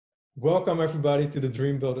Welcome everybody to the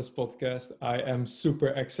Dreambuildrs podcast. I am super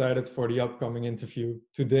excited for the upcoming interview.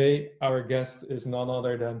 Today, our guest is none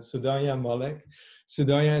other than Sudhanya Mallick.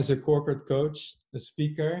 Sudhanya is a corporate coach, a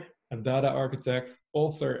speaker, a data architect,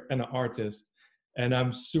 author, and an artist. And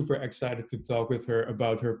I'm super excited to talk with her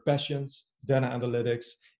about her passions, data analytics,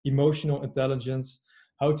 emotional intelligence,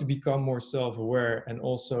 how to become more self-aware, and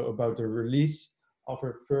also about the release of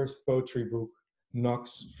her first poetry book,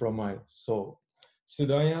 Knocks from My Soul.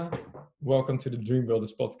 Sudhanya, welcome to the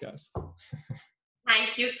Dreambuildrs podcast.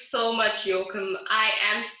 Thank you so much, Jochem. I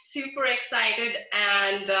am super excited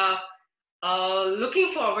and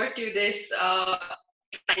looking forward to this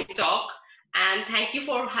exciting talk. And thank you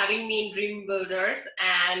for having me in Dreambuildrs.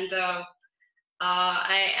 And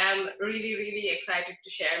I am really excited to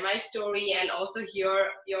share my story and also hear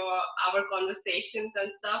our conversations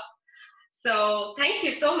and stuff. So thank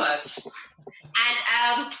you so much.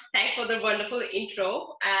 And thanks for the wonderful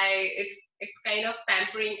intro. It's kind of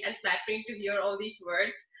pampering and flattering to hear all these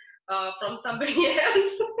words from somebody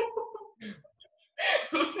else.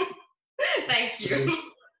 Thank you.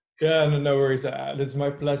 Yeah, no worries. It's my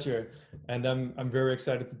pleasure, and I'm very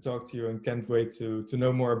excited to talk to you and can't wait to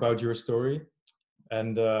know more about your story.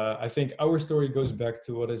 And I think our story goes back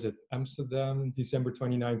to, what is it, Amsterdam, December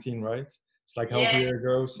 2019, right? It's like half a year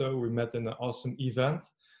ago. So we met in an awesome event.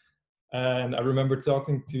 And I remember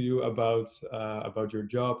talking to you about your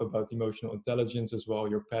job, about emotional intelligence as well,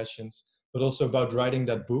 your passions, but also about writing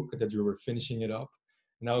that book, that you were finishing it up.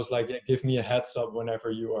 And I was like, yeah, give me a heads up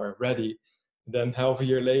whenever you are ready. Then half a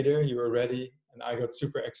year later, you were ready, and I got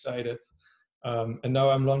super excited. And now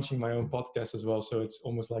I'm launching my own podcast as well. So it's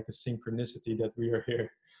almost like a synchronicity that we are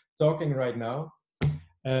here talking right now.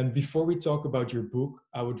 And before we talk about your book,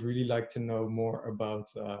 I would really like to know more about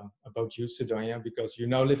you, Sudhanya, because you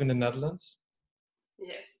now live in the Netherlands.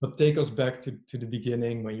 Yes. But take us back to the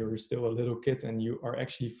beginning when you were still a little kid, and you are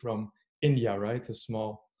actually from India, right? A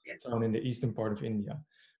small town in the eastern part of India.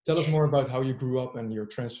 Tell us more about how you grew up and your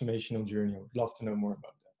transformational journey. I would love to know more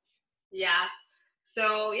about that. Yeah.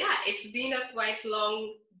 So yeah, it's been a quite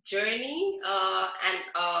long journey and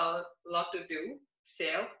a lot to do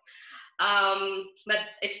still. But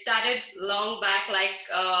it started long back, like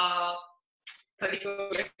 32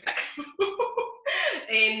 years back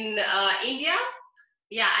in India.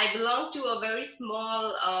 Yeah, I belong to a very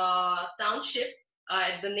small township.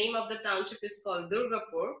 The name of the township is called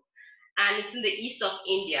Durgapur, and it's in the east of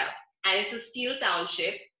India, and it's a steel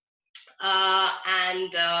township.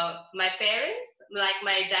 And my parents, like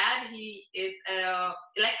my dad, he is an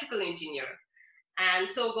electrical engineer. And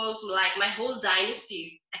so goes like my whole dynasty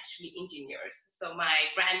is actually engineers. So my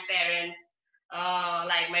grandparents,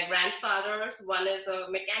 like my grandfathers, one is a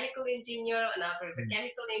mechanical engineer, another is a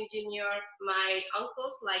chemical engineer. My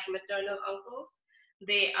uncles, like maternal uncles,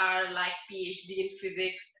 they are like PhD in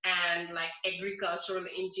physics and like agricultural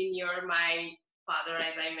engineer. My father,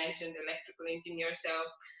 as I mentioned, electrical engineer. So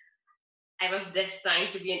I was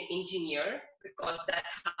destined to be an engineer because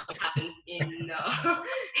that's how it happens in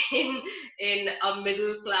in a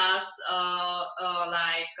middle class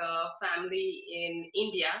family in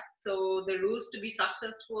India. So the rules to be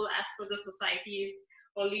successful as per the society is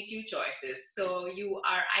only two choices. So you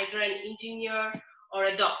are either an engineer or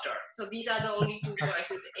a doctor. So these are the only two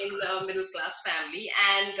choices in the middle class family.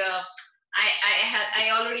 And I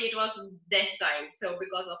already, it was destined. So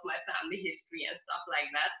because of my family history and stuff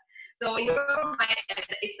like that. So in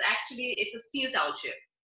it's a steel township.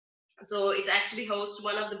 So it actually hosts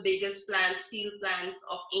one of the biggest steel plants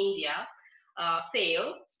of India,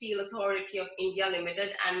 SAIL, Steel Authority of India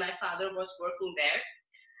Limited, and my father was working there.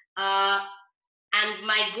 And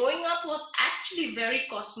my growing up was actually very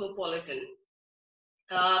cosmopolitan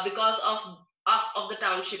because of the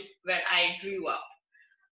township where I grew up.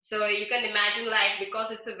 So you can imagine, like, because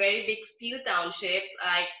it's a very big steel township,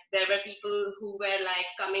 like there were people who were like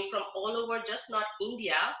coming from all over, just not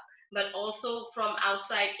India, but also from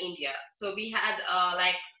outside India. So we had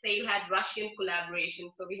like, say you had Russian collaboration.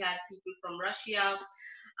 So we had people from Russia,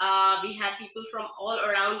 we had people from all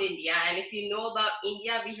around India. And if you know about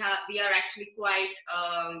India, we are actually quite,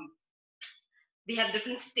 we have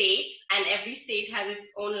different states, and every state has its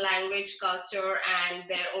own language, culture, and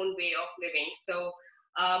their own way of living. So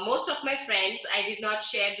most of my friends, I did not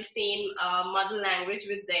share the same mother language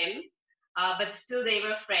with them, but still they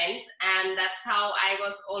were friends, and that's how I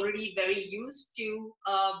was already very used to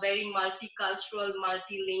very multicultural,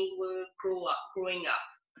 multilingual growing up.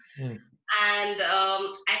 And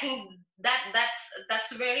I think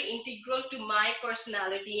that's very integral to my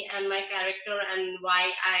personality and my character, and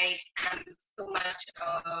why I am so much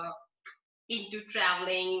into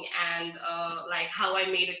traveling and like how I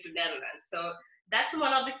made it to Netherlands. So that's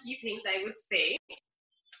one of the key things I would say.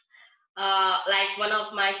 Like one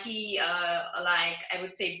of my key, like I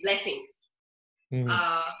would say, blessings,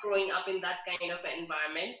 growing up in that kind of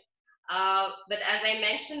environment. But as I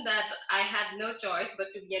mentioned that I had no choice but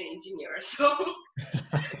to be an engineer. So,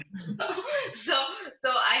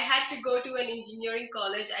 so I had to go to an engineering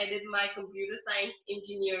college. I did my computer science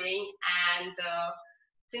engineering, and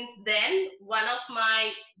since then, one of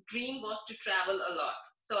my dream was to travel a lot.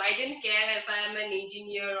 So I didn't care if I am an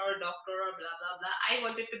engineer or a doctor or blah, blah, blah. I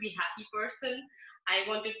wanted to be a happy person. I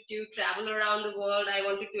wanted to travel around the world. I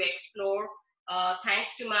wanted to explore.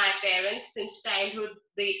 Thanks to my parents, since childhood,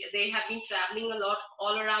 they have been traveling a lot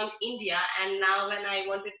all around India. And now when I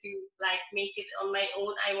wanted to like make it on my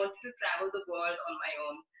own, I wanted to travel the world on my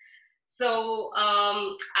own. So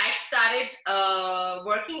I started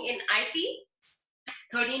working in IT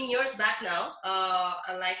 13 years back now.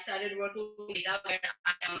 I like started working in data where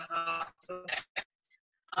I am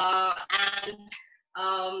and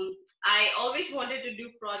I always wanted to do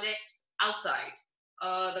projects outside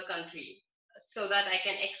the country so that I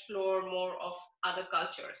can explore more of other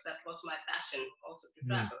cultures. That was my passion, also to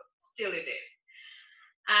travel. Still it is.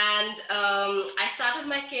 And I started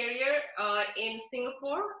my career in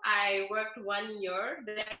Singapore. I worked 1 year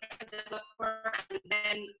there as a developer, and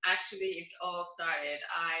then actually it all started.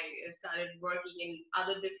 I started working in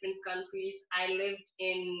other different countries. I lived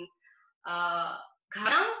in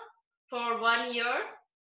Ghana for 1 year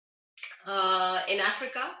in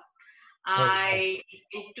Africa.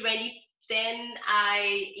 In 2010,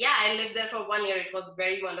 I lived there for 1 year. It was a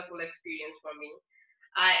very wonderful experience for me.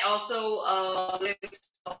 I also lived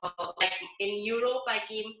like in Europe. I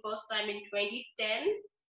came first time in 2010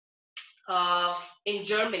 in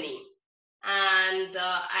Germany, and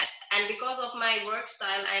because of my work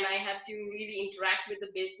style, and I had to really interact with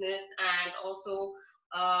the business and also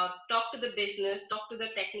talk to the business, talk to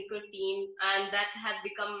the technical team, and that had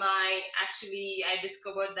become my, actually I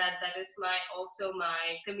discovered that that is also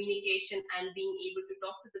my communication and being able to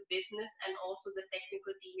talk to the business and also the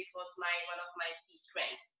technical team. It was one of my key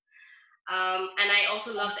strengths. And I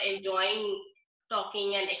also loved enjoying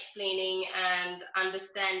talking and explaining and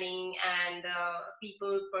understanding and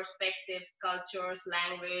people perspectives, cultures,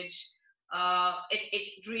 language.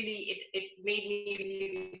 It really made me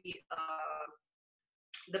really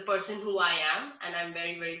the person who I am, and I'm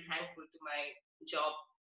very, very thankful to my job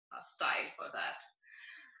style for that.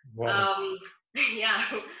 Wow. Yeah,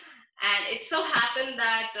 and it so happened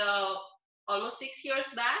that almost 6 years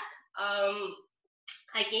back,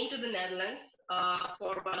 I came to the Netherlands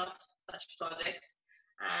for one of such projects,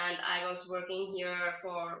 and I was working here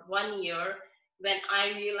for 1 year when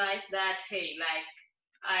I realized that, hey,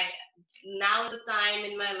 like now is the time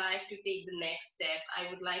in my life to take the next step. I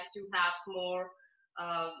would like to have more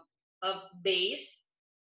a base,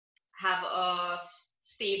 have a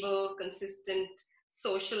stable, consistent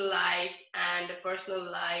social life and a personal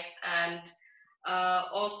life, and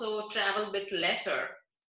also travel a bit lesser,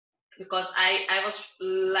 because I was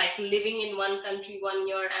like living in one country 1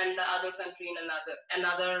 year and the other country in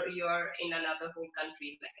another year in another whole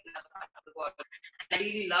country, like another part of the world. And I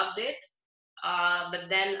really loved it. But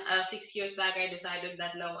then 6 years back, I decided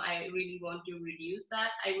that no, I really want to reduce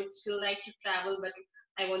that. I would still like to travel, but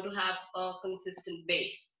I want to have a consistent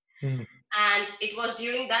base. And it was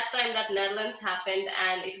during that time that Netherlands happened,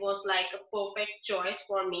 and it was like a perfect choice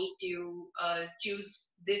for me to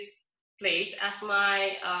choose this place as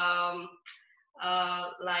my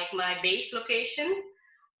like my base location,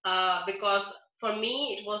 because for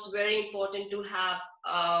me it was very important to have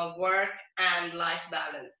work and life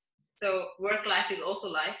balance. So work life is also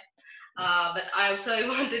life, but I also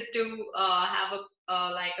wanted to have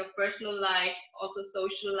like a personal life, also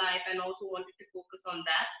social life, and also wanted to focus on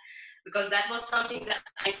that, because that was something that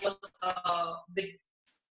I was a bit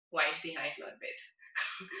quite behind, not a bit,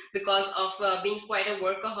 because of being quite a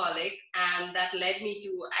workaholic, and that led me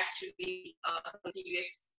to actually some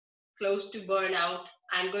serious, close to burnout.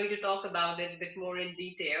 I'm going to talk about it a bit more in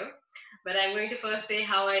detail, but I'm going to first say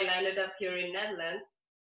how I landed up here in Netherlands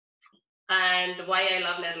and why I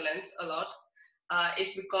love Netherlands a lot.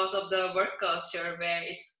 Is because of the work culture where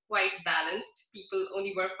it's quite balanced. People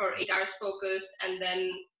only work for 8 hours focused, and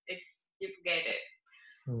then you forget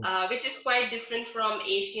it. Which is quite different from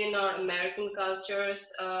Asian or American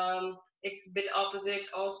cultures. It's a bit opposite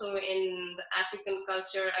also in the African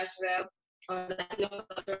culture as well, or the Latino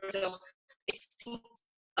culture. So it seemed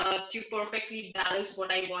to perfectly balance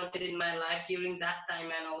what I wanted in my life during that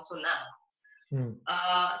time and also now.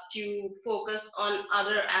 To focus on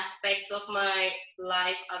other aspects of my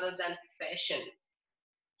life other than fashion.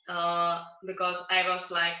 Because I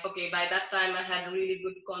was like, okay, by that time I had really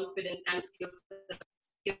good confidence and skills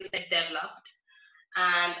set developed.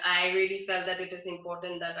 And I really felt that it is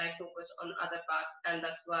important that I focus on other parts, and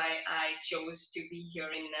that's why I chose to be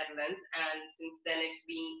here in Netherlands. And since then, it's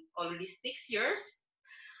been already 6 years,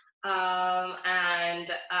 and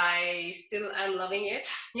I still am loving it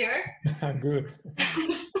here. Good.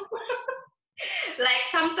 Like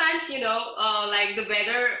sometimes, like the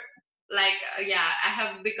weather, like yeah, I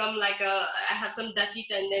have become I have some Dutchy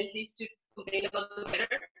tendencies to complain about the weather,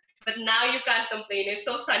 but now you can't complain. It's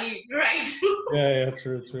so sunny, right? Yeah,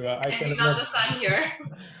 true. I And can we love the sun here.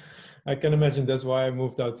 I can imagine that's why I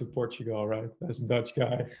moved out to Portugal, right? As a Dutch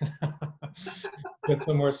guy. Get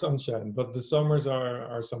some more sunshine, but the summers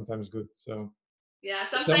are sometimes good. So Yeah,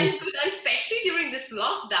 tell me. sometimes good, and especially during this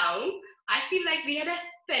lockdown, I feel like we had a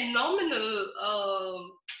phenomenal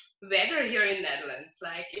weather here in Netherlands.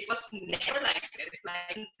 Like it was never like this.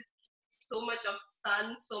 Like so much of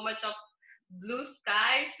sun, so much of blue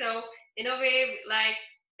sky. So in a way, like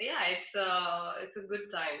yeah, it's a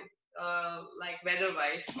good time, like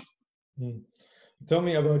weather-wise. Tell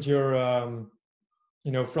me about your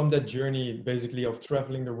from that journey basically of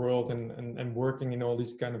traveling the world and working in all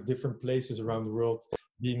these kind of different places around the world,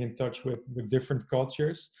 being in touch with different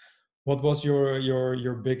cultures. What was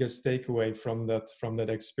your biggest takeaway from that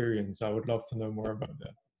experience? I would love to know more about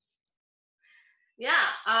that. Yeah,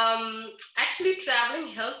 actually traveling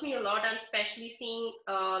helped me a lot, and especially seeing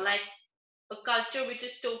like a culture which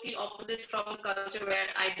is totally opposite from the culture where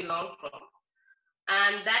I belong from.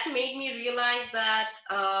 And that made me realize that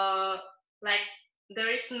like there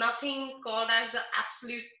is nothing called as the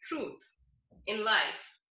absolute truth in life.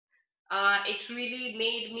 It really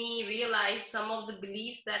made me realize some of the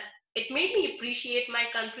beliefs that it made me appreciate my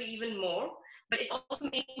country even more, but it also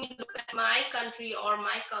made me look at my country or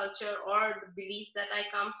my culture or the beliefs that I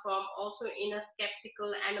come from also in a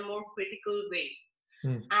skeptical and a more critical way.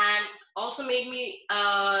 And also made me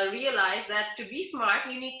realize that to be smart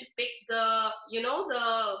you need to pick the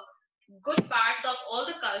good parts of all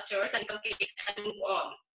the cultures and inculcate it and move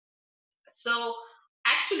on. So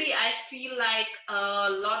actually I feel like a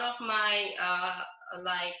lot of my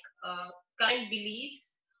like current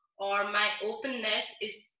beliefs or my openness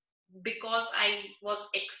is because I was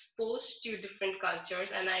exposed to different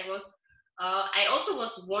cultures, and I also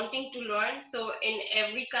was wanting to learn. So in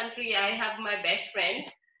every country I have my best friend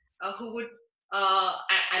who would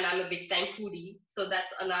and I'm a big time foodie, so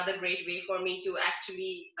that's another great way for me to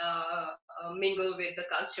actually mingle with the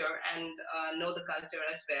culture and know the culture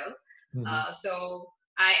as well. So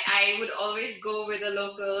I would always go with a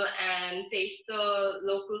local and taste the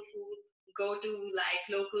local food, go to like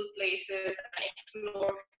local places and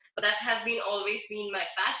explore. So that has been always been my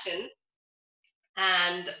passion.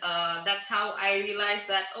 And that's how I realized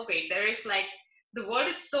that, okay, there is like, the world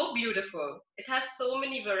is so beautiful. It has so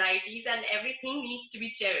many varieties and everything needs to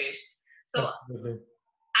be cherished. So Absolutely.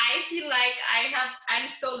 I feel like I'm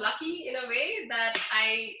so lucky in a way that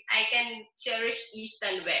I can cherish East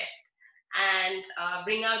and West and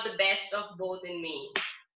bring out the best of both in me.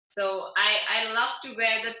 So I love to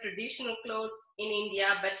wear the traditional clothes in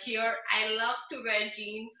India, but here I love to wear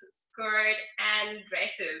jeans, skirt, and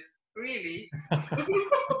dresses. Really.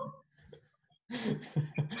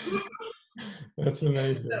 That's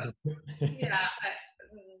amazing. So, yeah,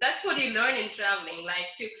 that's what you learn in traveling,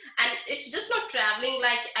 like to, and it's just not traveling.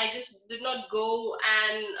 Like I just did not go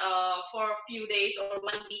and for a few days or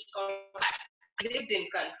 1 week, or I lived in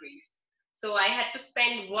countries. So I had to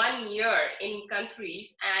spend 1 year in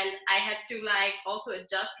countries, and I had to like also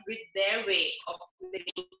adjust with their way of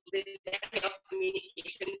living, with their way of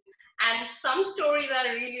communication. And some stories are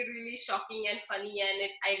really, really shocking and funny, and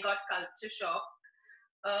I got culture shock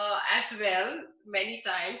as well many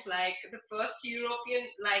times. Like the first European,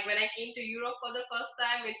 like when I came to Europe for the first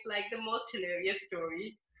time, it's like the most hilarious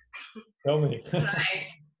story. Tell me. like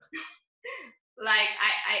like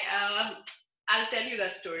I'll tell you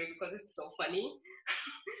that story because it's so funny.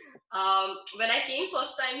 When I came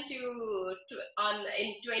first time to on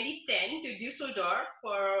in 2010 to Düsseldorf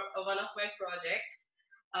for one of my projects,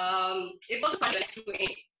 it was Sunday when I flew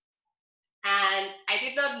in, and I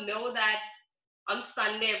did not know that on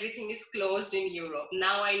Sunday everything is closed in Europe.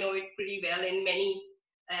 Now I know it pretty well. In many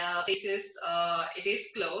places it is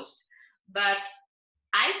closed, but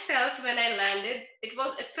I felt when I landed, it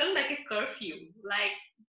felt like a curfew. Like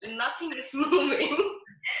nothing is moving.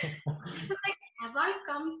 I felt like, have I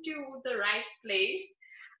come to the right place?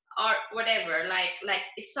 or whatever, like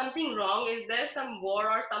is something wrong, is there some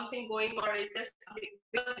war or something going, or is there something,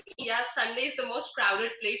 because in India Sunday is the most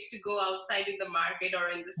crowded place to go outside in the market or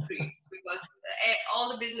in the streets, because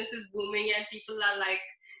all the business is booming and people are like,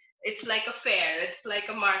 it's like a fair, it's like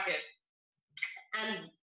a market.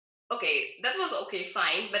 And okay, that was okay,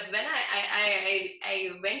 fine. But when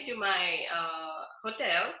I went to my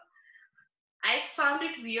hotel, I found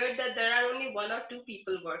it weird that there are only one or two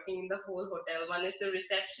people working in the whole hotel. One is the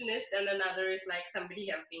receptionist, and another is like somebody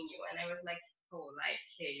helping you. And I was like, oh, like,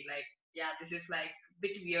 hey, like, yeah, this is like a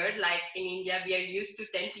bit weird. Like in India, we are used to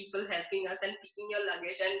 10 people helping us and picking your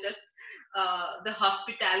luggage, and just the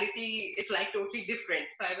hospitality is like totally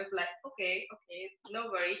different. So I was like, okay,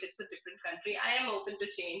 no worries. It's a different country. I am open to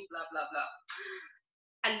change, blah, blah, blah.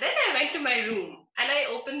 And then I went to my room and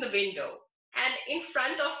I opened the window. And in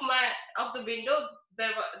front of the window,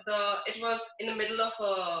 it was in the middle of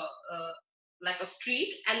like a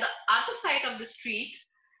street, and the other side of the street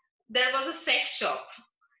there was a sex shop,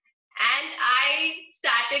 and I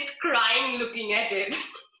started crying looking at it.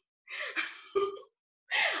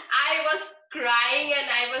 I was crying and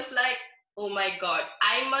I was like, oh my god,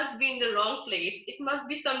 I must be in the wrong place. It must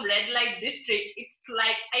be some red light district. It's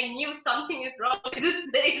like I knew something is wrong with this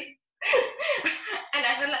place. And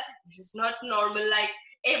I felt like, this is not normal. Like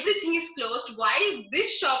everything is closed. Why is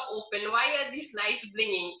this shop open? Why are these lights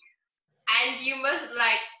blinking? And you must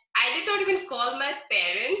like, I did not even call my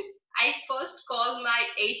parents. I first called my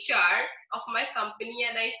HR of my company,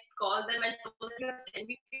 and I called them and told them, you have sent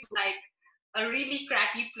me to like a really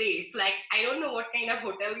crappy place. Like I don't know what kind of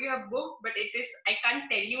hotel you have booked, but it is, I can't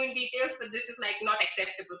tell you in details, but this is like not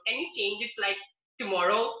acceptable. Can you change it like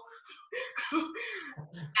tomorrow?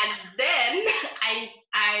 And then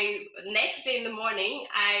I next day in the morning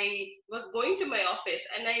I was going to my office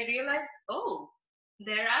and I realized, oh,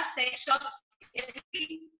 there are sex shops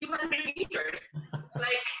every 200 meters.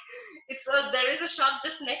 It's like there is a shop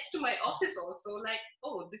just next to my office also. Like,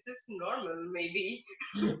 oh, this is normal maybe.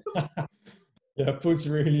 Yeah, puts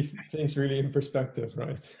really things really in perspective,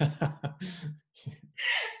 right?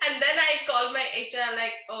 And then I called my HR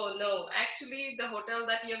like, oh no, actually the hotel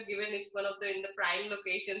that you have given, it's one of in the prime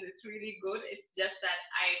locations. It's really good. It's just that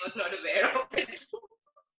I was not aware of it.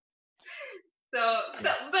 But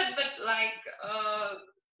like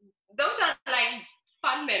those are like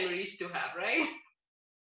fun memories to have, right?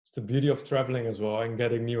 It's the beauty of traveling as well, and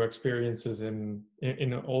getting new experiences in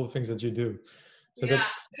all the things that you do. So yeah.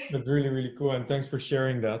 that's really, really cool. And thanks for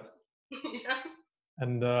sharing that. Yeah.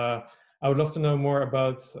 And I would love to know more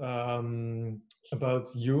about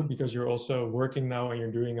you, because you're also working now and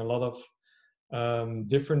you're doing a lot of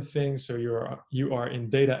different things. So you are in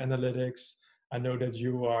data analytics. I know that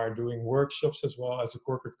you are doing workshops as well as a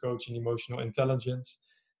corporate coach in emotional intelligence,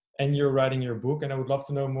 and you're writing your book. And I would love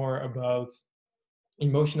to know more about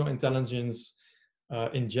emotional intelligence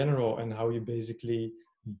in general, and how you basically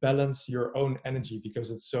balance your own energy,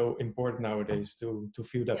 because it's so important nowadays to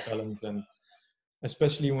feel that balance, and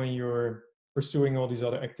especially when you're pursuing all these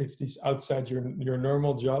other activities outside your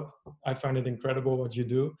normal job. I find it incredible what you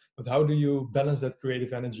do, but how do you balance that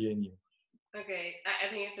creative energy in you? Okay,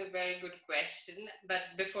 I think it's a very good question. But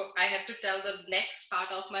before, I have to tell the next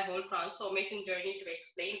part of my whole transformation journey to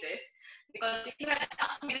explain this. Because if you had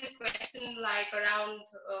asked me this question like around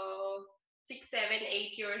 6, 7,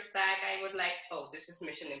 8 years back, I would like, oh, this is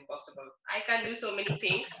mission impossible. I can't do so many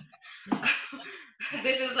things.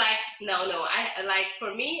 This is like, no. I like,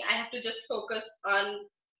 for me, I have to just focus on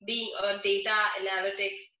being a data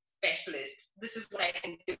analytics specialist. This is what I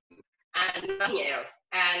can do, and nothing else.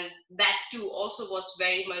 And that too also was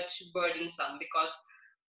very much burdensome, because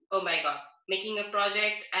oh my god, making a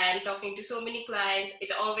project and talking to so many clients,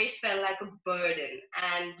 it always felt like a burden.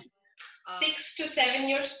 And 6 to 7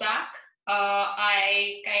 years back,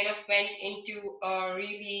 I kind of went into a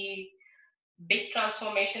really big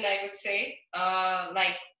transformation, I would say.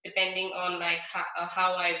 Like depending on like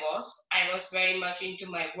how I was very much into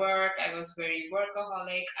my work. I was very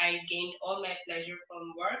workaholic. I gained all my pleasure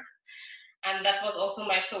from work, and that was also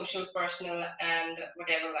my social, personal, and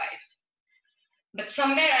whatever life. But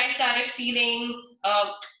somewhere I started feeling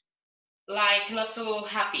like not so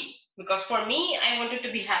happy, because for me, I wanted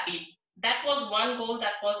to be happy. That was one goal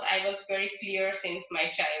that I was very clear since my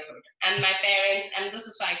childhood, and my parents and the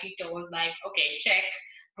society told like, okay, check,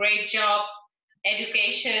 great job,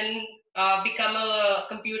 education, become a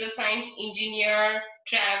computer science engineer,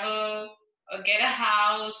 travel, get a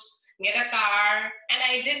house, get a car. And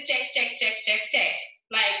I did check.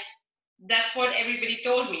 Like, that's what everybody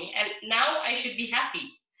told me. And now I should be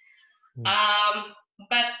happy.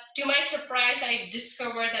 But to my surprise, I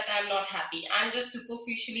discovered that I'm not happy. I'm just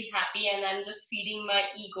superficially happy, and I'm just feeding my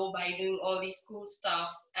ego by doing all these cool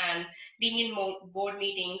stuffs and being in board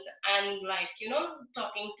meetings and, like,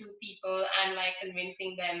 talking to people and like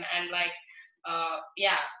convincing them and like,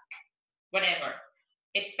 yeah, whatever.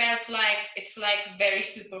 It felt like it's like very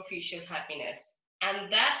superficial happiness.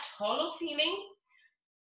 And that hollow feeling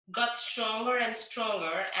got stronger and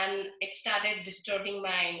stronger, and it started disturbing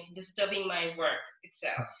my work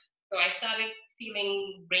itself. So I started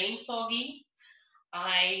feeling brain foggy.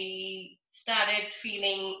 I started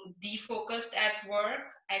feeling defocused at work.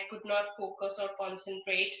 I could not focus or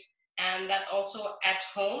concentrate. And that also at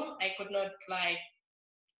home, I could not like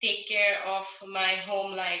take care of my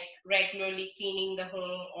home, like regularly cleaning the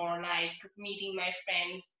home or like meeting my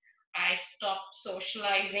friends. I stopped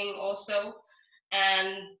socializing also.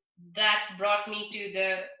 And that brought me to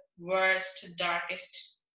the worst,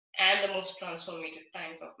 darkest, and the most transformative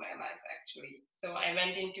times of my life, actually. So I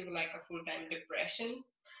went into like a full-time depression.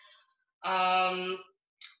 Um,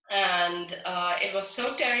 and it was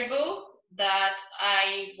so terrible that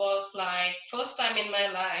I was like, first time in my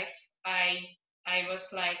life, I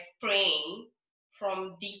was like praying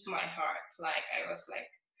from deep my heart. Like I was like,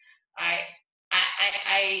 I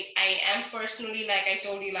I am personally, like I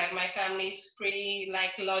told you, like my family is pretty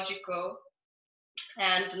like logical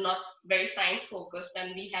and not very science focused,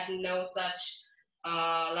 and we had no such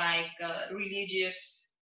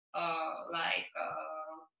religious like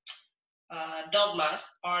dogmas,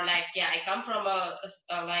 or like, yeah, I come from a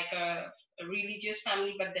religious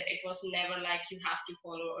family, but it was never like you have to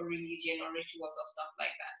follow a religion or rituals or stuff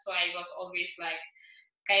like that. So I was always like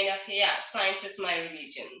kind of, yeah, science is my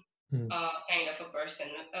religion, kind of a person,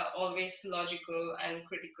 always logical and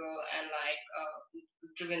critical and like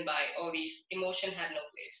driven by all these. Emotion had no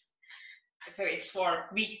place. So it's for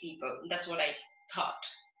weak people. That's what I thought.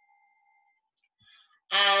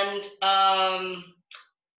 And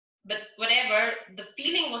but whatever, the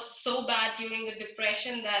feeling was so bad during the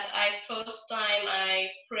depression that first time I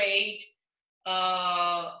prayed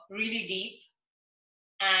really deep,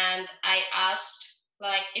 and I asked,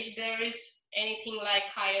 like, if there is anything like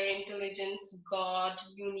higher intelligence, God,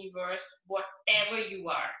 universe, whatever you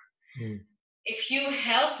are, if you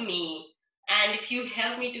help me, and if you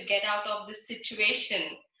help me to get out of this situation,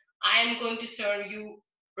 I am going to serve you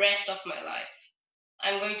rest of my life.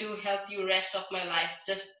 I'm going to help you rest of my life.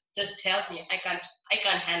 Just help me. I can't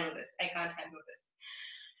handle this. I can't handle this.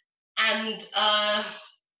 And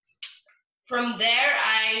from there,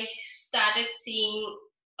 I started seeing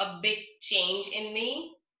a big change in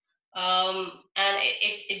me. And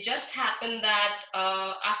it just happened that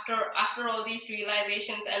after all these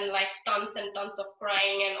realizations and like tons and tons of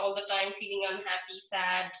crying and all the time feeling unhappy,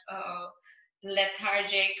 sad,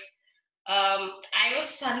 lethargic, I was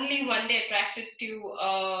suddenly one day attracted to,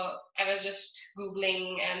 I was just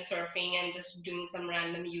Googling and surfing and just doing some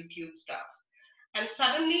random YouTube stuff. And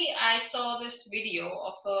suddenly I saw this video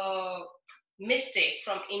of a mystic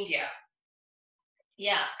from India.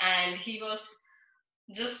 Yeah, and he was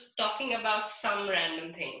just talking about some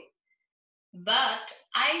random thing. But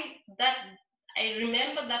I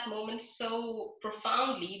remember that moment so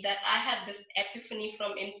profoundly that I had this epiphany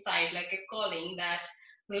from inside, like a calling that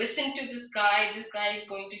listen to this guy is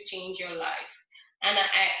going to change your life. And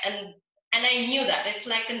I knew that it's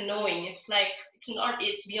like a knowing. It's like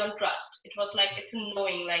it's beyond trust. It was like it's a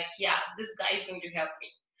knowing, like, yeah, this guy is going to help me.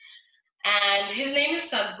 And his name is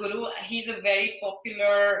Sadhguru. He's a very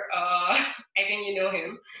popular I think you know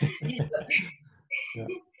him. Yeah.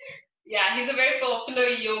 Yeah, he's a very popular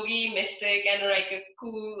yogi, mystic, and like a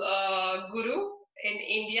cool guru in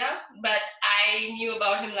India. But I knew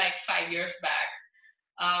about him like 5 years back.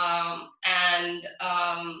 And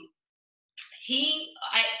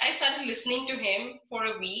I started listening to him for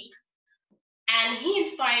a week, and he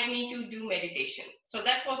inspired me to do meditation. So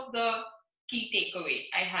that was the key takeaway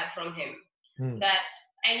I had from him, that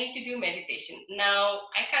I need to do meditation. Now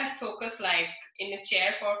I can't focus like in a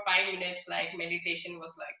chair for 5 minutes, like meditation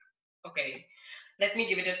was like, okay, let me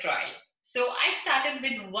give it a try. So I started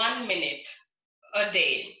with 1 minute a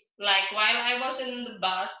day. Like while I was in the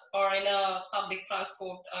bus or in a public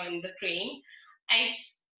transport or in the train, I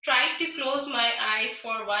tried to close my eyes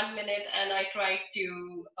for 1 minute, and I tried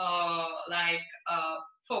to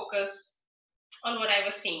focus on what I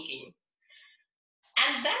was thinking.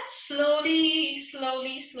 And that slowly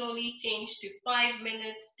changed to 5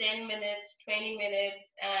 minutes, 10 minutes, 20 minutes.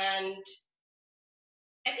 And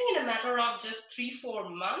I think in a matter of just 3-4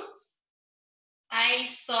 months, I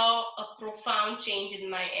saw a profound change in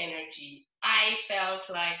my energy. I felt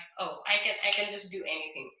like, oh, I can just do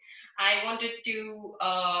anything. I wanted to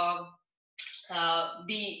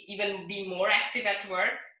be more active at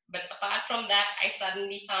work. But apart from that, I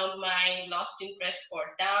suddenly found my lost interest for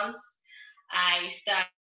dance. I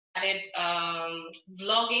started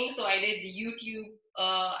vlogging, so I did YouTube.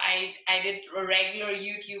 I did regular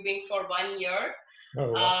YouTubing for 1 year.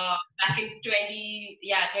 Oh, wow. Back in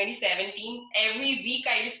 2017, every week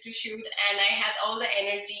I used to shoot, and I had all the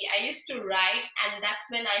energy. I used to write, and that's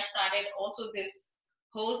when I started also this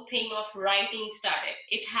whole thing of writing started.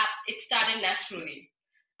 It started naturally.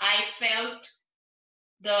 I felt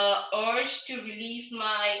the urge to release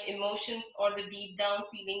my emotions or the deep down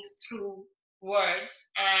feelings through words,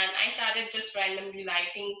 and I started just randomly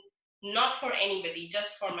writing, not for anybody,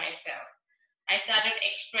 just for myself. I started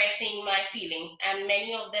expressing my feelings, and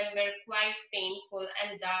many of them were quite painful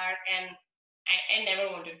and dark, and I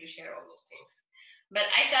never wanted to share all those things. But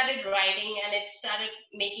I started writing, and it started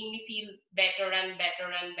making me feel better and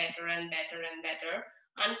better and better and better and better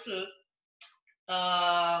until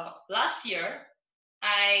last year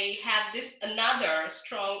I had this another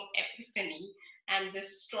strong epiphany and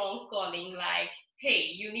this strong calling like,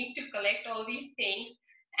 hey, you need to collect all these things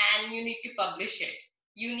and you need to publish it.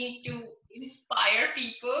 You need to inspire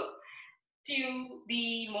people to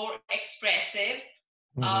be more expressive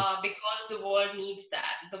Mhm. because the world needs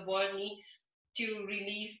that. The world needs to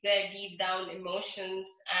release their deep down emotions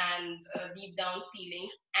and deep down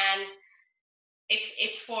feelings, and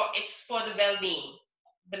it's for the well-being,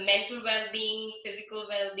 the mental well-being, physical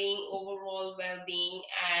well-being, overall well-being.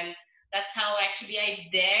 And that's how actually I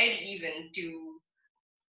dared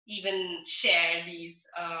even share these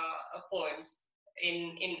poems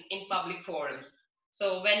in public forums.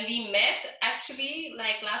 So when we met, actually,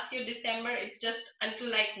 like last year December, it's just until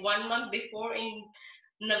like 1 month before in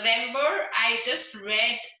November, I just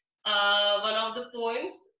read one of the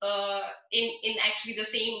poems in actually the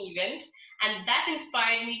same event, and that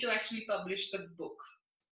inspired me to actually publish the book.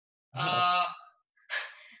 Wow. Uh,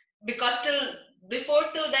 because till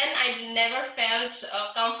then I never felt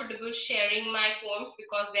comfortable sharing my poems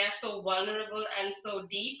because they are so vulnerable and so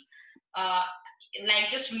deep. uh, like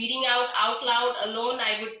just reading out loud alone,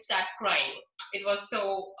 I would start crying. It was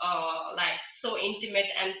so like so intimate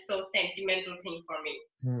and so sentimental thing for me.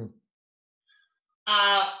 Hmm.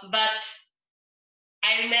 But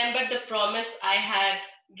I remembered the promise I had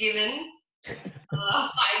given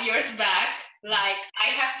 5 years back, like I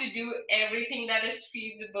have to do everything that is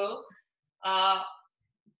feasible uh,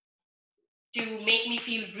 to make me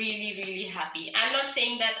feel really, really happy. I'm not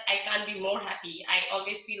saying that I can't be more happy. I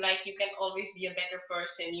always feel like you can always be a better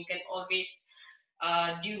person. You can always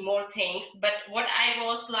do more things. But what I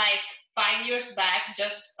was like 5 years back,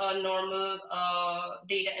 just a normal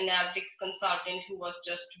data analytics consultant who was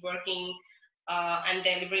just working and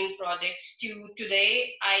delivering projects, to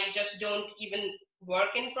today, I just don't even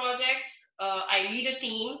work in projects. I lead a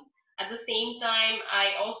team. At the same time,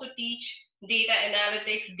 I also teach data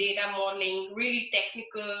analytics, data modeling, really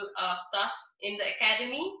technical stuff in the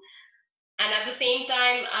academy. And at the same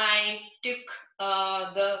time, I took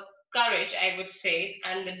the courage, I would say,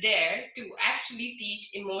 and the dare to actually teach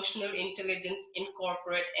emotional intelligence in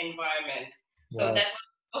corporate environment. So Wow. that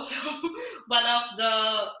was also one of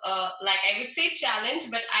the like I would say challenge,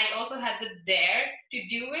 but I also had the dare to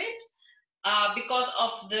do it because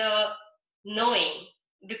of the knowing,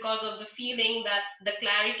 because of the feeling, that the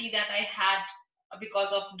clarity that I had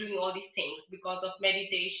because of doing all these things, because of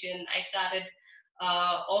meditation. I started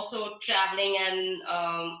also traveling and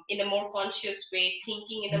in a more conscious way,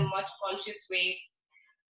 thinking in a much conscious way,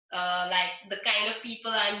 like the kind of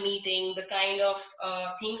people I'm meeting, the kind of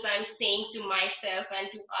things I'm saying to myself and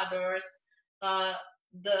to others, uh,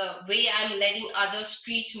 the way I'm letting others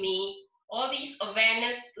treat me. All these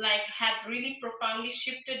awareness like had really profoundly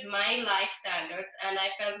shifted my life standards, and I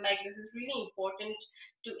felt like this is really important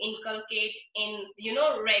to inculcate in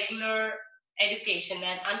regular education.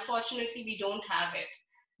 And unfortunately, we don't have it.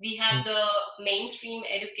 We have the mainstream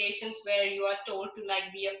educations where you are told to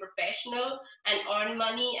like be a professional and earn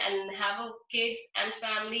money and have a kids and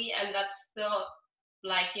family, and that's the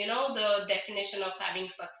like the definition of having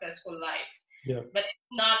successful life. Yeah. But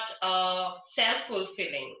it's not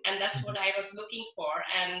self-fulfilling, and that's what I was looking for.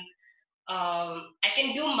 And I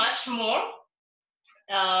can do much more.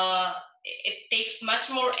 It takes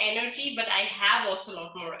much more energy, but I have also a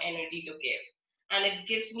lot more energy to give, and it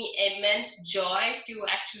gives me immense joy to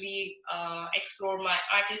actually explore my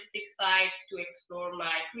artistic side, to explore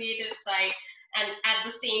my creative side. And at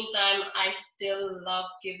the same time, I still love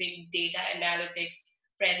giving data analytics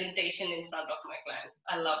presentation in front of my clients.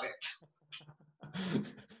 I love it.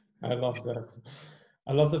 I love that.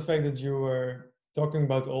 I love the fact that you were talking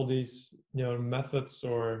about all these, methods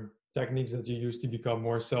or techniques that you use to become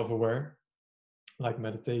more self-aware, like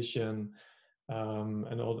meditation,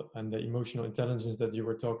 and the emotional intelligence that you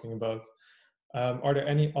were talking about. Are there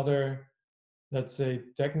any other, let's say,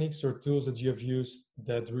 techniques or tools that you have used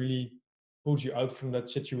that really pulled you out from that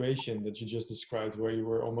situation that you just described, where you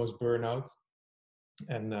were almost burnout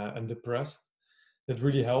and depressed, that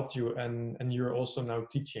really helped you, and you're also now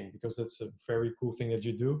teaching, because that's a very cool thing that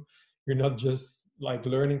you do. You're not just like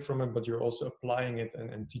learning from it, but you're also applying it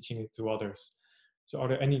and teaching it to others. So are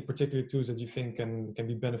there any particular tools that you think can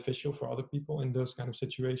be beneficial for other people in those kind of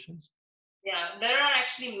situations? Yeah, there are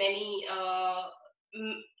actually many.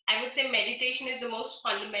 I would say meditation is the most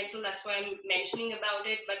fundamental. That's why I'm mentioning about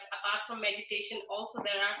it. But apart from meditation, also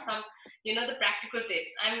there are some, the practical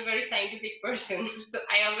tips. I'm a very scientific person, so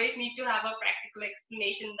I always need to have a practical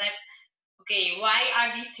explanation that, okay, why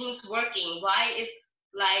are these things working? Why is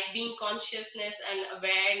like being consciousness and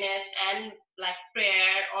awareness and like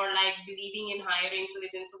prayer or like believing in higher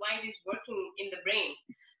intelligence, why it is working in the brain?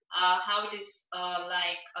 How it is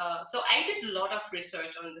so I did a lot of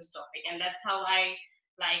research on this topic, and that's how I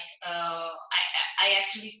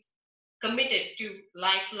actually committed to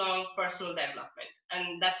lifelong personal development,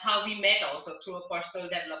 and that's how we met also through a personal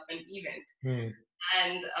development event. Hmm.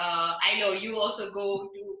 And I know you also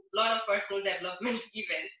go to a lot of personal development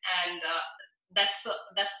events, and that's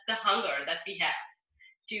the hunger that we have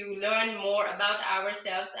to learn more about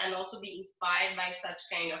ourselves and also be inspired by such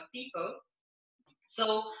kind of people.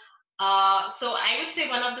 So so I would say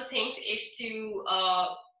one of the things is to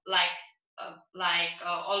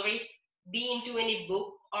always be into any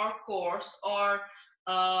book or course, or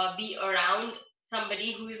be around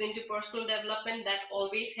somebody who is into personal development. That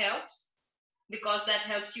always helps, because that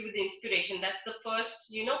helps you with inspiration. That's the first,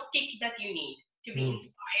 kick that you need to be Hmm.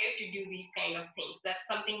 inspired to do these kind of things. That's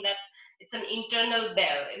something that it's an internal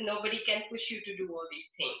bell, and nobody can push you to do all these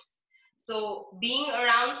things. So being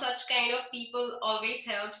around such kind of people always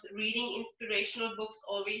helps. Reading inspirational books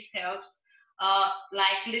always helps.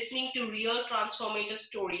 Like listening to real transformative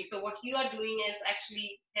stories. So what you are doing is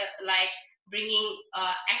actually like bringing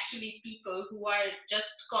actually people who are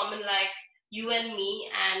just common like you and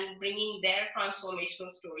me, and bringing their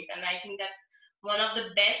transformational stories. And I think that's one of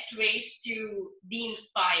the best ways to be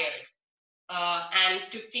inspired,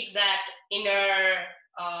 and to kick that inner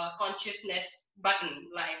consciousness button,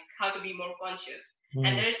 like how to be more conscious.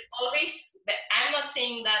 And Hmm. there is always, I'm not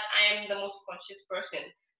saying that I am the most conscious person,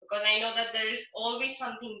 because I know that there is always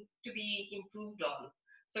something to be improved on.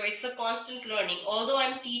 So it's a constant learning. Although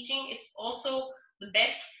I'm teaching, it's also the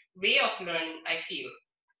best way of learning, I feel.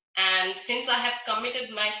 And since I have committed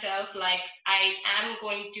myself, like I am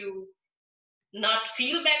going to not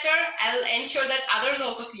feel better, I'll ensure that others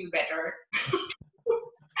also feel better.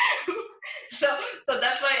 so so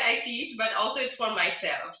that's why I teach, but also it's for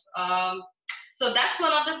myself. So that's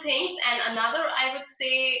one of the things. And another, I would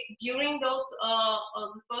say, during those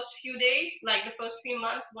the first few days, like the first few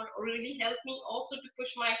months, what really helped me also to push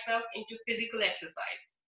myself into physical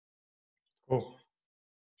exercise. Cool.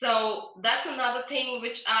 So that's another thing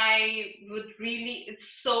which I would really,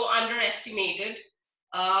 it's so underestimated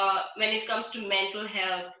when it comes to mental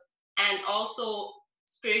health and also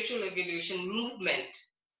spiritual evolution. Movement,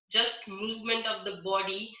 just movement of the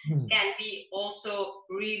body Hmm. can be also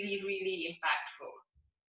really, really impactful.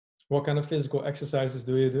 What kind of physical exercises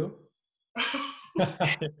do you do?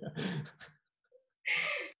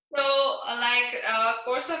 So,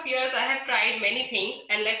 course of years, I have tried many things,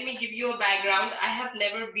 and let me give you a background. I have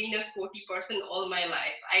never been a sporty person all my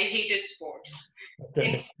life. I hated sports.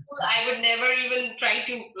 In Okay. school, I would never even try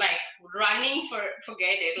to like running,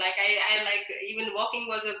 forget it. Like I like even walking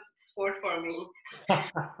was a sport for me.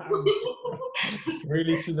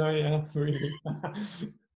 Really, Sudhanya? Really?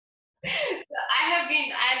 I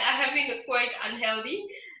have been quite unhealthy.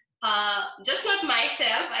 Just not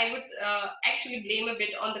myself. I would actually blame a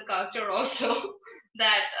bit on the culture also,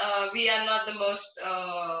 that we are not the most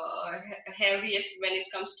healthiest when it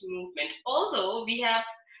comes to movement. Although we have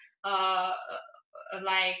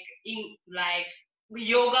like in like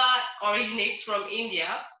yoga originates from India,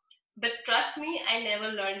 but trust me, I never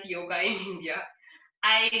learned yoga in India.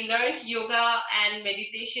 I learned yoga and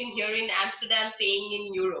meditation here in Amsterdam, paying in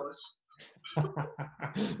euros.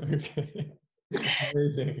 Okay.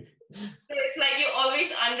 Amazing. So it's like you always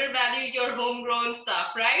undervalue your homegrown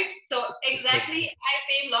stuff, right? So exactly, I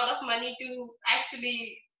paid a lot of money to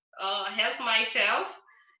actually help myself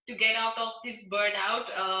to get out of this burnout,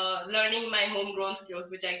 learning my homegrown skills,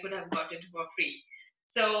 which I could have got it for free.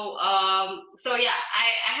 So yeah,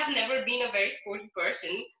 I have never been a very sporty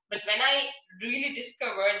person, but when I really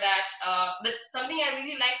discovered that that something I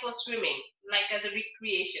really liked was swimming, like as a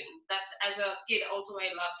recreation. That's as a kid also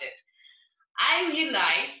I loved it. I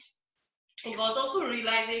realized it was also a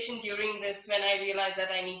realization during this when I realized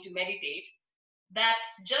that I need to meditate. That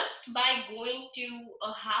just by going to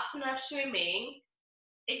a half an hour swimming,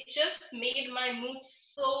 it just made my mood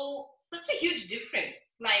such a huge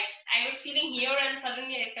difference. Like I was feeling here and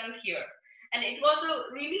suddenly I felt here, and it was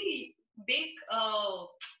a really big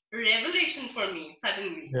revelation for me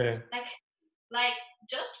suddenly. Yeah. Like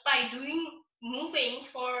just by doing moving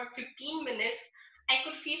for 15 minutes, I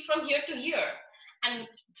could feel from here to here. And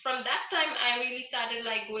from that time I really started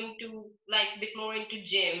like going to like a bit more into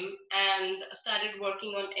gym and started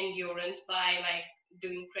working on endurance by like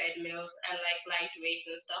doing treadmills and like light weights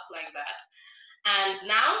and stuff like that. And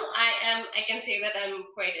now I can say that I'm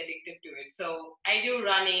quite addicted to it. So I do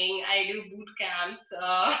running, I do boot camps,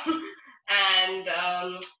 and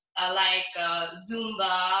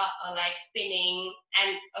Zumba, like spinning.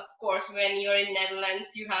 And of course when you're in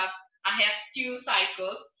Netherlands, I have two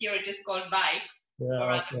cycles here. It is called bikes Yeah, for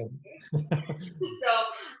other. awesome. So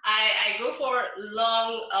I go for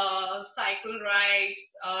long cycle rides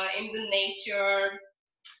in the nature,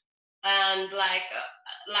 and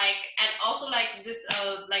and also like this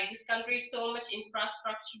country is so much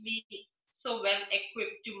infrastructurally so well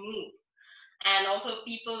equipped to move. And also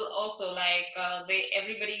people also like they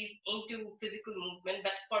everybody's into physical movement,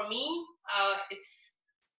 but for me it's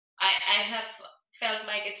I have felt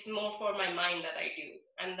like it's more for my mind that I do,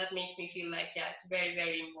 and that makes me feel like yeah, it's very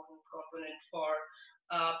very important component for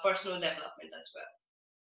personal development as well.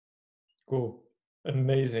 Cool.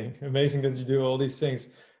 Amazing. Amazing that you do all these things.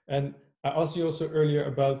 And I asked you also earlier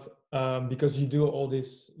about because you do all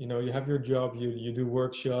this, you know, you have your job, you do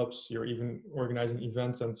workshops, you're even organizing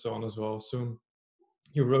events and so on as well. Soon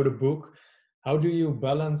you wrote a book. How do you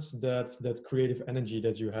balance that creative energy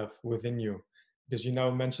that you have within you? Because you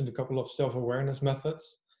now mentioned a couple of self-awareness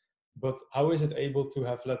methods, but how is it able to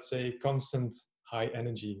have, let's say, constant high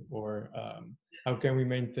energy, or how can we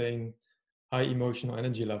maintain high emotional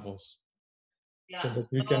energy levels so Yeah. that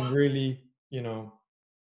we can really, you know,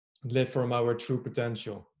 live from our true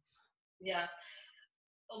potential? Yeah,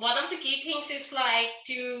 one of the key things is like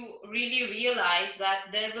to really realize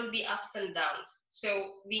that there will be ups and downs. So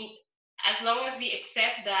we, as long as we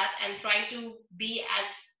accept that and try to be as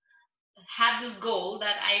have this goal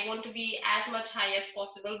that I want to be as much high as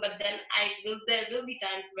possible, but then there will be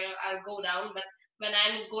times where I'll go down, but when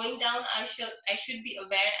I'm going down, I should be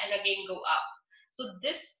aware and again go up. So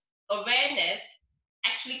this awareness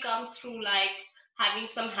actually comes through like having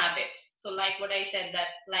some habits. So like what I said, that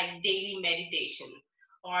like daily meditation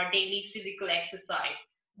or daily physical exercise.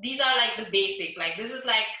 These are like the basic, like this is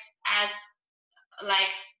like as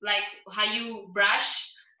like like how you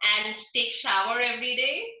brush and take shower every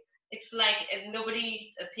day. It's like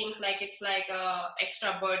nobody thinks like it's like a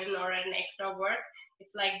extra burden or an extra work.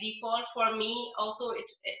 It's like default for me also.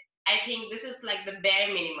 I think this is like the bare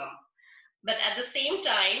minimum, but at the same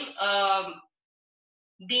time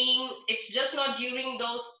being it's just not during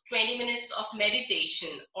those 20 minutes of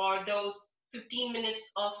meditation or those 15 minutes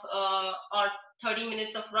of or 30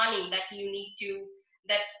 minutes of running that you need to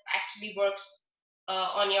that actually works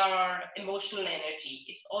on your emotional energy.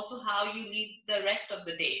 It's also how you lead the rest of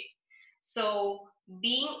the day. So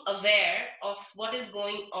being aware of what is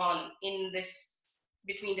going on in this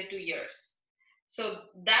between the 2 years, so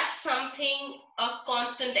that's something a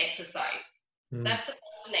constant exercise. Mm. That's a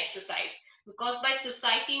constant exercise, because by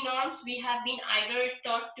society norms we have been either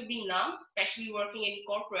taught to be numb, especially working in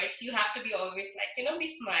corporates. You have to be always like, be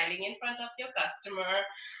smiling in front of your customer,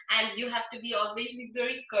 and you have to be always be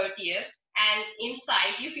very courteous, and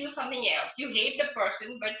inside you feel something else. You hate the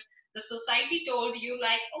person, but the society told you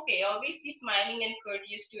like, okay, always be smiling and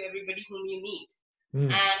courteous to everybody whom you meet.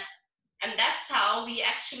 Mm. And that's how we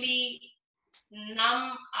actually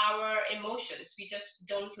numb our emotions. We just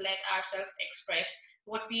don't let ourselves express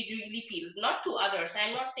what we really feel, not to others.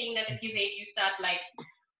 I'm not saying that if you hate, you start like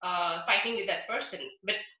fighting with that person,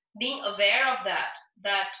 but being aware of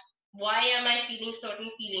that why am I feeling certain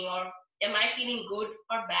feeling, or am I feeling good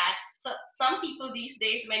or bad? So some people these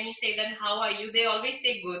days, when you say them how are you, they always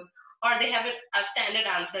say good, or they have a standard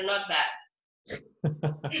answer, not bad.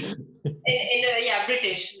 Yeah,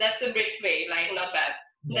 British, that's a Brit way, like not bad.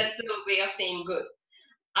 Yeah. That's the way of saying good.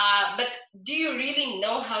 But do you really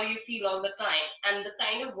know how you feel all the time? And the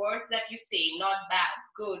kind of words that you say, not bad,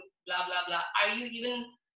 good, blah, blah, blah, are you even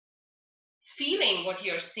feeling what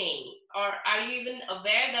you're saying? Or are you even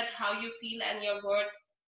aware that how you feel and your words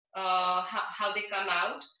how they come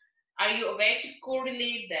out? Are you aware to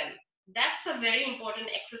correlate them? That's a very important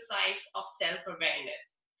exercise of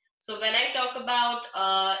self-awareness. So when I talk about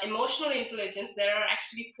emotional intelligence, there are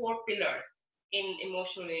actually 4 pillars in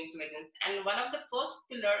emotional intelligence. And one of the first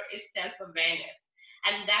pillar is self-awareness.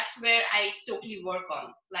 And that's where I totally work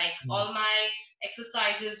on. Like all my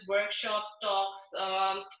exercises, workshops, talks,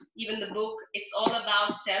 even the book, it's all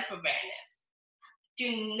about self-awareness.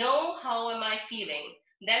 To know how am I feeling.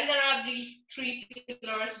 Then there are these 3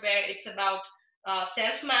 pillars where it's about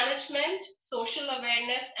self-management, social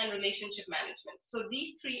awareness, and relationship management. So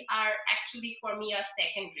these 3 are actually for me are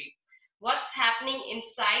secondary. What's happening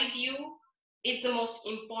inside you is the most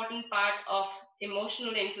important part of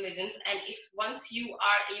emotional intelligence. And if once you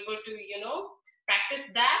are able to,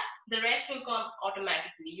 practice that, the rest will come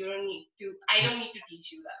automatically. I don't need to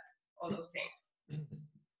teach you that, all those things.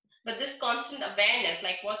 But this constant awareness,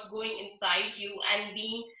 like what's going inside you, and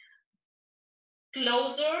being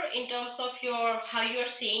closer in terms of how you're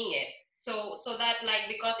saying it, so that, like,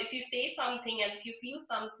 because if you say something and if you feel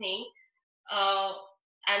something, uh,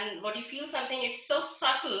 and what you feel something, it's so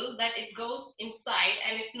subtle that it goes inside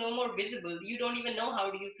and it's no more visible. You don't even know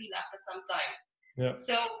how do you feel after some time. Yeah.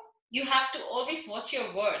 So you have to always watch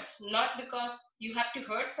your words, not because you have to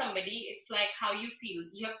hurt somebody. It's like how you feel.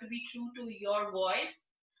 You have to be true to your voice,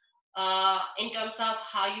 in terms of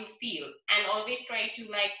how you feel, and always try to,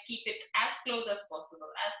 like, keep it as close as possible,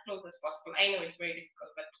 as close as possible. I know it's very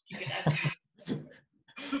difficult, but keep it as close as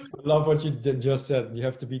possible. I love what you just said. You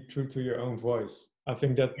have to be true to your own voice. I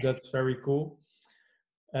think that's very cool.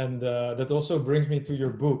 And that also brings me to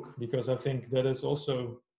your book, because I think that is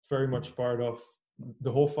also very much part of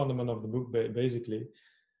the whole fundament of the book, basically.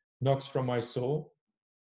 Knocks from My Soul.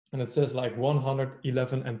 And it says like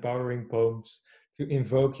 111 empowering poems to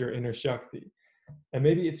invoke your inner Shakti. And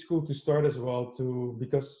maybe it's cool to start as well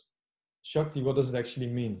because Shakti, what does it actually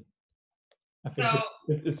mean? I think So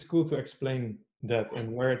it's cool to explain that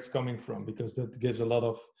and where it's coming from, because that gives a lot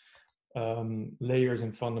of layers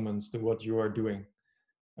and fundaments to what you are doing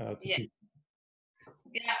to yeah, people.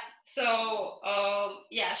 yeah. So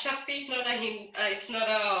yeah, Shakti is not it's not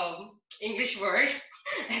a English word,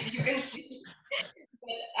 as you can see.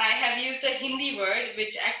 But I have used a Hindi word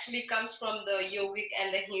which actually comes from the yogic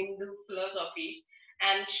and the Hindu philosophies.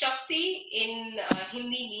 And Shakti in Hindi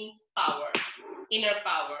means power, inner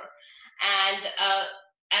power. And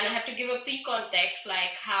and I have to give a pre-context,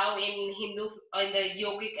 like how in the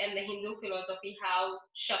yogic and the Hindu philosophy, how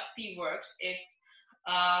Shakti works is,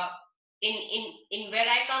 uh, in where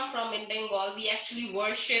I come from in Bengal, we actually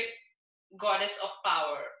worship goddess of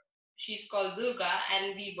power. She's called Durga,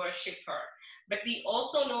 and we worship her. But we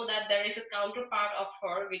also know that there is a counterpart of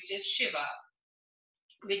her, which is Shiva,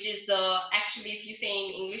 which is actually, if you say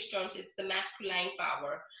in English terms, it's the masculine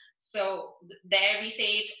power. So there we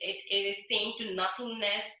say it is same to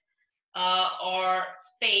nothingness, or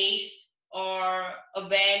space, or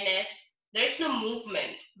awareness. There's no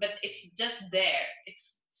movement, but it's just there.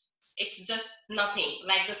 It's just nothing,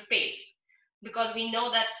 like the space, because we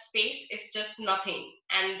know that space is just nothing,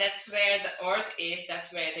 and that's where the earth is,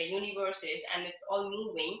 that's where the universe is, and it's all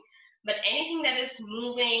moving. But anything that is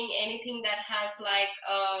moving, anything that has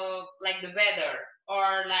like the weather,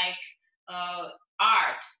 or like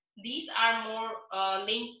art, these are more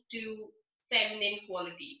linked to feminine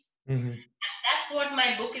qualities. Mm-hmm. That's what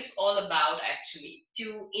my book is all about, actually,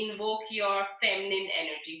 to invoke your feminine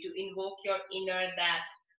energy, to invoke your inner that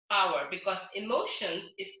power, because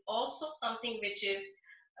emotions is also something which is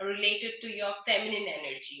related to your feminine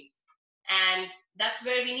energy, and that's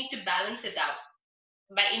where we need to balance it out.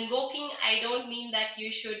 By invoking, I don't mean that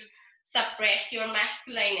you should suppress your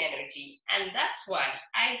masculine energy, and that's why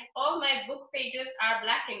I all my book pages are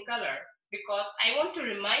black in color, because I want to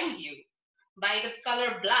remind you by the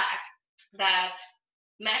color black that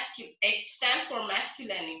it stands for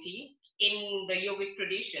masculinity in the yogic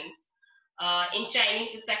traditions. In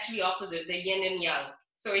Chinese, it's actually opposite, the yin and yang.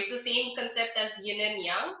 So it's the same concept as yin and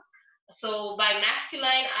yang. So by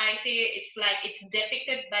masculine, I say it's like it's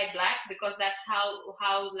depicted by black, because that's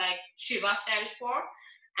how like Shiva stands for,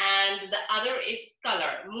 and the other is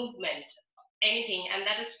color, movement, anything, and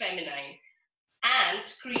that is feminine. And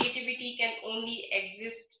creativity can only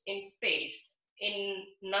exist in space. In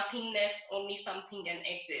nothingness, only something can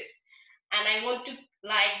exist. And I want to,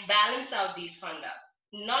 like, balance out these fundas,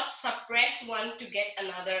 not suppress one to get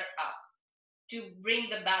another up, to bring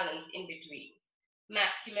the balance in between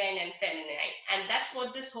masculine and feminine. And that's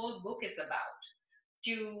what this whole book is about,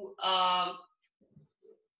 to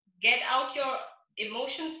get out your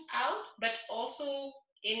emotions out, but also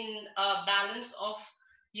in a balance of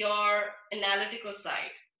your analytical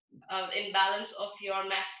side. imbalance of your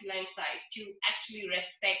masculine side, to actually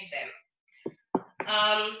respect them.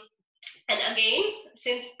 Um, and again,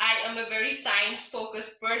 since I am a very science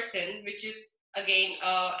focused person, which is again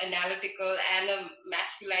analytical and a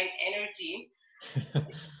masculine energy,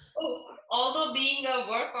 although being a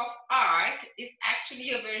work of art, is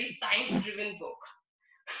actually a very science driven book.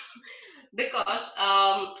 Because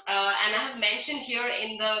and I have mentioned here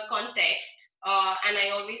in the context, and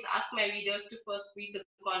I always ask my readers to first read the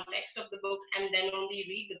context of the book and then only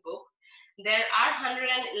read the book. There are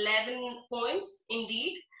 111 poems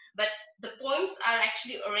indeed, but the poems are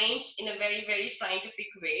actually arranged in a very, very scientific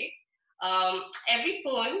way. Every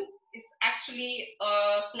poem is actually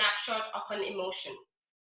a snapshot of an emotion,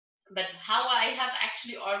 but how I have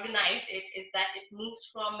actually organized it is that it moves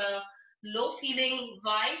from a low feeling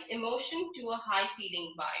vibe emotion to a high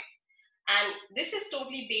feeling vibe. And this is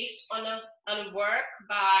totally based on a work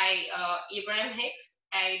by Abraham Hicks.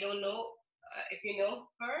 I don't know if you know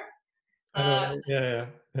her. I know, yeah,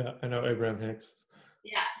 I know Abraham Hicks.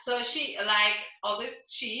 Yeah, so she, like, always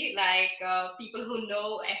she, like, people who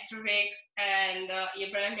know Esther Hicks and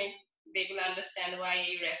Abraham Hicks, they will understand why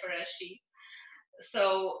I refer as she.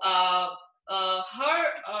 So her,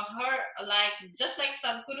 like, just like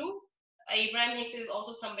Sadhguru, Abraham Hicks is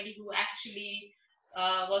also somebody who actually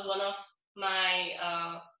was one of my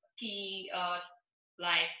key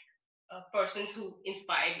persons who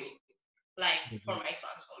inspired me, like, for my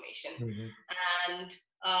transformation. And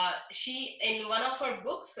she, in one of her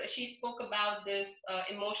books, she spoke about this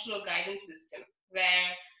emotional guidance system,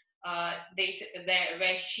 where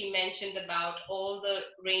where she mentioned about all the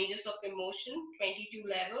ranges of emotion, 22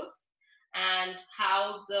 levels, and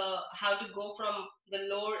how to go from the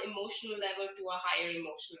lower emotional level to a higher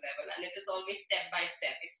emotional level. And it is always step by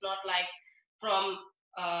step. It's not like from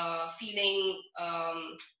feeling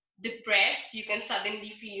depressed you can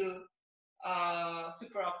suddenly feel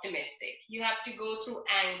super optimistic. You have to go through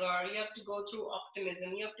anger, you have to go through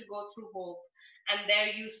optimism, you have to go through hope, and there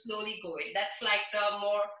you slowly go it. That's like the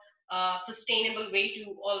more sustainable way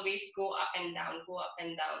to always go up and down, go up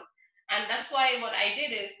and down. And that's why what I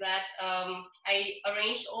did is that I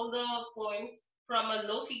arranged all the poems from a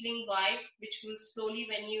low feeling vibe, which will slowly,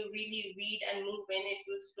 when you really read and move in, it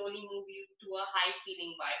will slowly move you to a high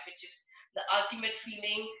feeling vibe, which is the ultimate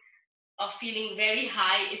feeling of feeling very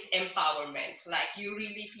high is empowerment. Like, you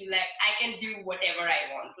really feel like I can do whatever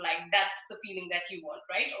I want. Like, that's the feeling that you want,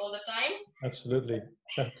 right? All the time. Absolutely.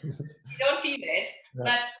 You don't feel it, Yeah.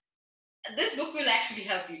 but this book will actually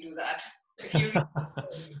help you do that if you read.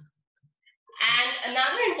 And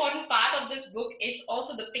another important part of this book is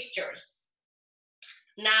also the pictures.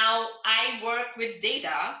 Now, I work with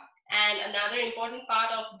data, and another important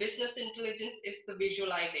part of business intelligence is the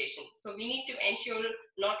visualization. So we need to ensure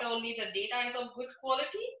not only the data is of good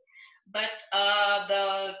quality, but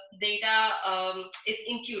the data is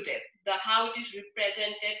intuitive. The how it is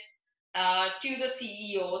represented to the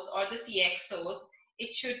CEOs or the CXOs,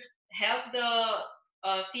 it should help the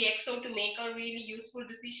CXO to make a really useful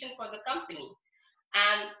decision for the company.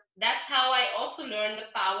 And that's how I also learned the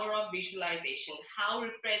power of visualization, how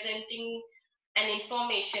representing an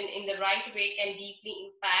information in the right way can deeply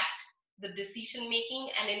impact the decision making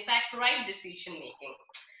and, in fact, right decision making.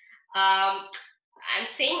 And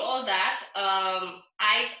saying all that,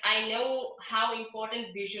 I know how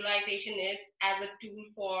important visualization is as a tool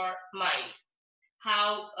for mind.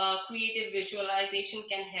 How creative visualization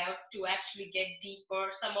can help to actually get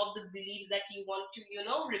deeper some of the beliefs that you want to,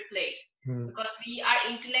 replace. Because we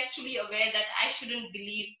are intellectually aware that I shouldn't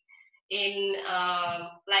believe in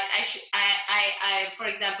like I for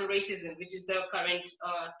example, racism, which is the current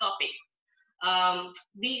topic.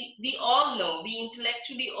 We all know, we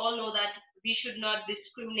intellectually all know that we should not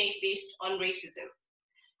discriminate based on racism.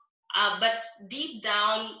 But deep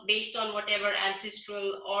down, based on whatever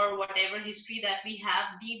ancestral or whatever history that we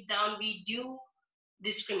have, deep down we do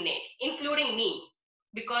discriminate, including me,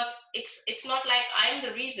 because it's not like I'm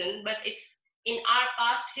the reason, but it's in our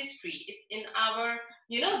past history. It's in our,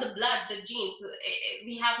 the blood, the genes.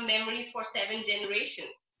 We have memories for 7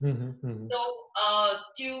 generations. So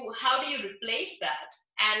how do you replace that?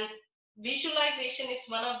 And visualization is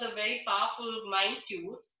one of the very powerful mind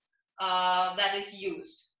tools that is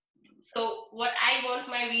used. So what I want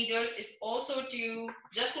my readers is also to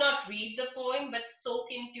just not read the poem, but soak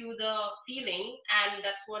into the feeling, and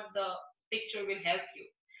that's what the picture will help you.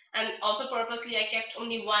 And also purposely, I kept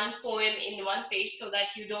only one poem in one page so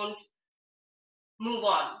that you don't move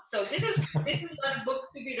on. So this is not a book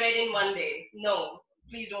to be read in one day. No,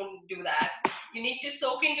 please don't do that. You need to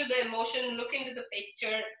soak into the emotion, look into the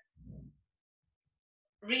picture,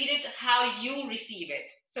 read it how you receive it.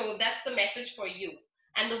 So that's the message for you.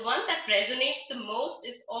 And the one that resonates the most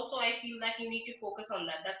is also, I feel that you need to focus on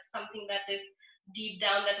that. That's something that is deep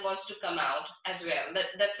down that wants to come out as well.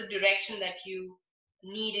 That's a direction that you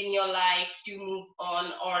need in your life to move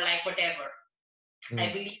on, or like whatever.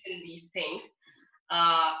 I believe in these things.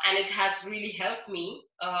 And it has really helped me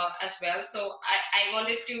as well. So I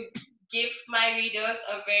wanted to give my readers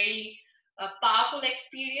a very powerful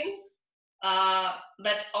experience,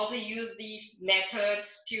 but also use these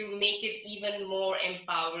methods to make it even more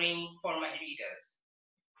empowering for my readers.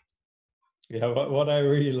 Yeah, what I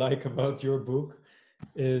really like about your book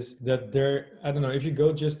is that there, I don't know, if you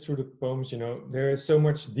go just through the poems, you know, there is so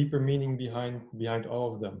much deeper meaning behind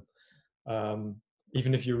all of them. Um,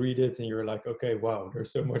 Even if you read it and you're like, okay, wow,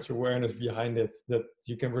 there's so much awareness behind it that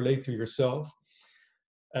you can relate to yourself.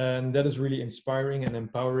 And that is really inspiring and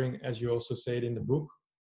empowering, as you also say it in the book.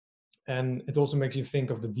 And it also makes you think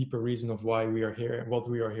of the deeper reason of why we are here and what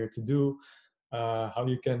we are here to do, how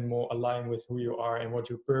you can more align with who you are and what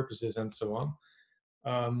your purpose is, and so on.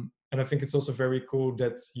 And I think it's also very cool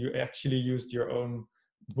that you actually used your own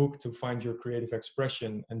book to find your creative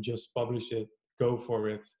expression and just publish it, go for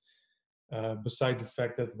it. Beside the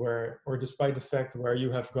fact that despite the fact where you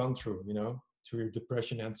have gone through, you know, through your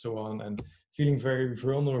depression and so on, and feeling very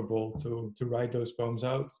vulnerable to write those poems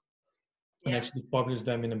out and actually publish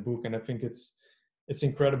them in a book. And I think it's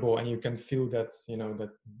incredible, and you can feel that, you know,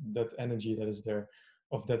 that energy that is there,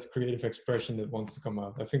 of that creative expression that wants to come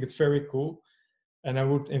out. I think it's very cool. And I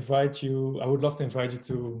would love to invite you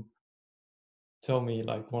to tell me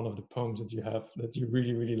like one of the poems that you have that you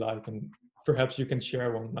really, really like, and perhaps you can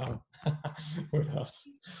share one now with us.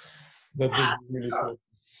 That would be really cool.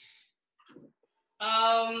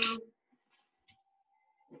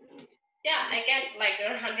 Yeah, I can, like,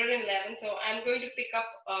 there are 111, so I'm going to pick up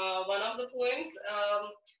one of the poems.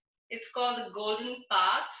 It's called The Golden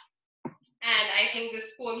Path, and I think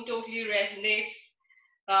this poem totally resonates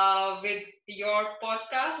with your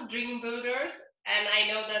podcast, Dreambuildrs, and I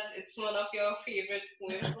know that it's one of your favorite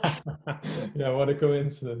poems. Yeah, what a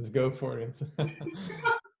coincidence. Go for it.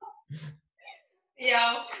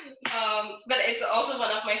 Yeah, but it's also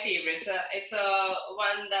one of my favorites. It's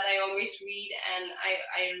one that I always read, and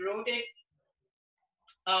I wrote it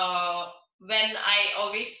when I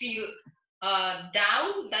always feel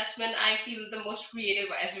down. That's when I feel the most creative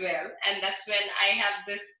as well, and that's when I have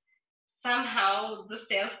this somehow the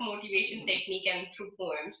self motivation technique and through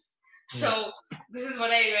poems. So this is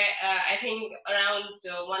what I read. I think around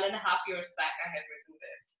 1.5 years back I had written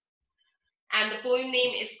this, and the poem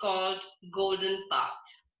name is called Golden Path.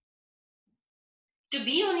 To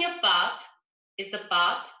be on your path is the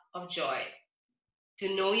path of joy. To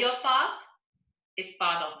know your path is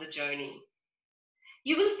part of the journey.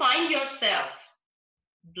 You will find yourself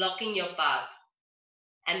blocking your path,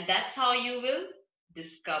 and that's how you will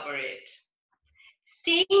discover it.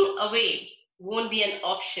 Staying away won't be an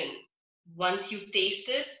option once you've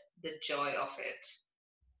tasted the joy of it.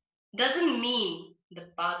 Doesn't mean the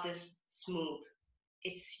path is smooth,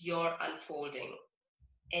 it's your unfolding.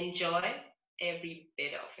 Enjoy every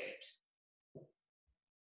bit of it.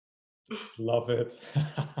 Love it.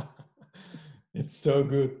 It's so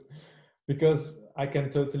good, because I can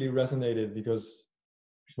totally resonate it, because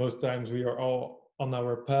most times we are all on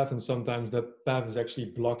our path, and sometimes that path is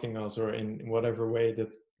actually blocking us, or in whatever way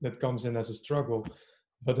that comes in as a struggle.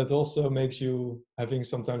 But that also makes you having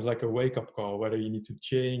sometimes like a wake-up call, whether you need to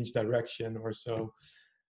change direction or so.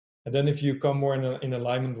 And then if you come more in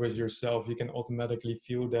alignment with yourself, you can automatically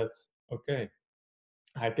feel that, okay,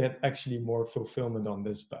 I get actually more fulfillment on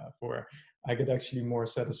this path, or I get actually more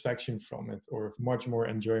satisfaction from it, or much more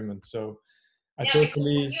enjoyment. So I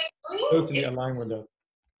totally align with that.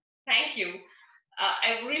 Thank you.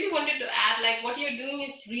 I really wanted to add, like, what you're doing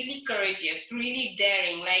is really courageous, really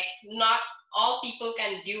daring. Like, not all people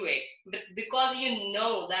can do it, but because you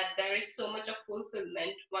know that there is so much of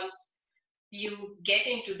fulfillment once you get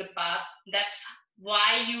into the path, that's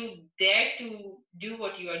why you dare to do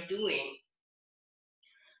what you are doing.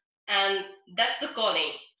 And that's the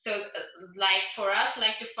calling. So like for us,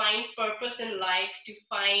 like, to find purpose in life, to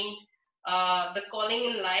find the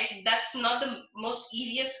calling in life, that's not the most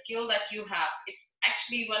easiest skill that you have. It's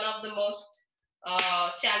actually one of the most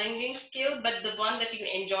challenging skill, but the one that you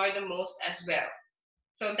enjoy the most as well.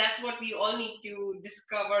 So that's what we all need to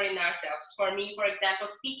discover in ourselves. For me, for example,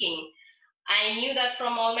 speaking, I knew that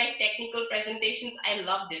from all my technical presentations, I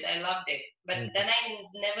loved it. But then I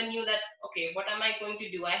never knew that, okay, what am I going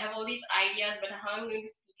to do? I have all these ideas, but how I'm going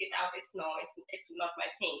to speak it out, it's not my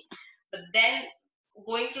thing. But then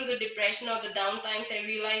going through the depression or the down times, I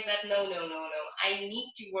realized that no, I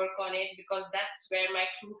need to work on it, because that's where my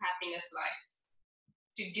true happiness lies.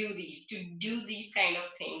 To do these kind of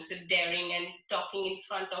things, so daring and talking in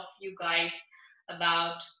front of you guys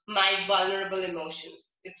about my vulnerable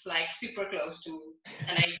emotions. It's like super close to me,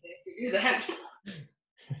 and I get to do that.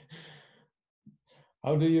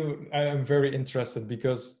 How do you, I am very interested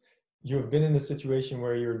because you've been in a situation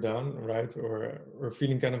where you're down, right? Or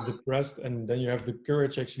feeling kind of depressed, and then you have the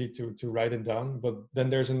courage actually to write it down. But then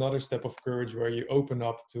there's another step of courage where you open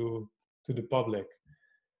up to the public.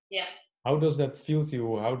 Yeah. How does that feel to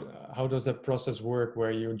you? How does that process work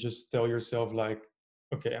where you just tell yourself like,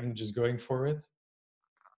 okay, I'm just going for it?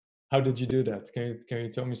 How did you do that? Can you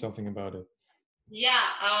tell me something about it? Yeah,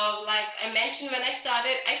 like I mentioned, when I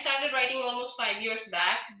started writing almost 5 years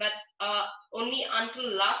back, but only until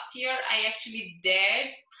last year I actually dared.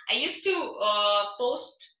 I used to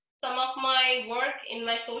post some of my work in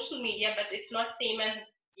my social media, but it's not same as,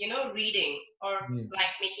 reading or Mm.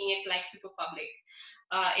 like making it like super public.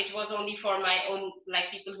 It was only for my own,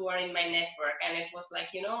 like people who are in my network, and it was like,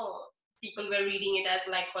 people were reading it as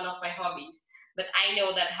like one of my hobbies. But I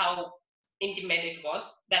know that how intimate it was.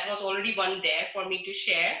 That was already one there for me to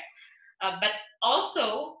share. But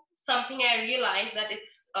also something I realized that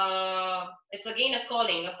it's again a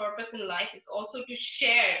calling, a purpose in life. It's also to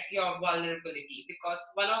share your vulnerability, because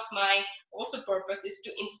one of my also purpose is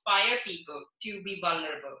to inspire people to be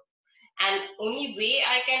vulnerable. And only way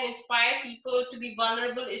I can inspire people to be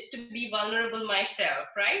vulnerable is to be vulnerable myself,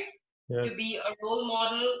 right? To Yes. be a role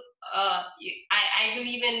model. I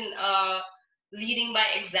believe in leading by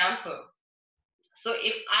example. So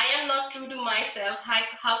if I am not true to myself,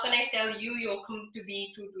 how can I tell you you're come to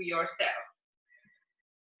be true to yourself?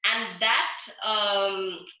 And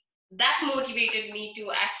that motivated me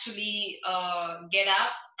to actually get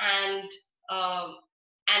up and um,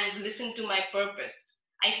 and listen to my purpose.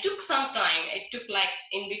 I took some time. It took like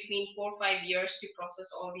in between 4 or 5 years to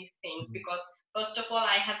process all these things, Mhm. because first of all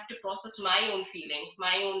I have to process my own feelings,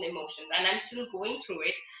 my own emotions, and I'm still going through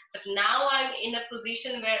it. But now I'm in a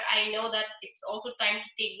position where I know that it's also time to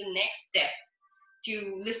take the next step,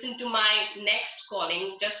 to listen to my next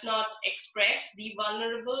calling, just not express, be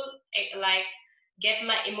vulnerable, like get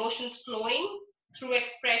my emotions flowing through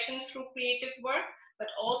expressions, through creative work, but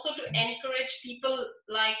also to encourage people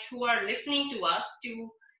like who are listening to us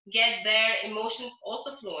to get their emotions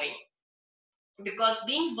also flowing. Because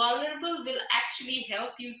being vulnerable will actually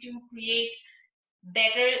help you to create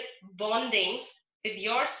better bondings with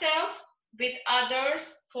yourself, with others,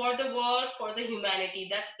 for the world, for the humanity.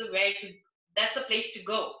 That's the place to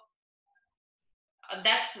go.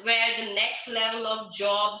 That's where the next level of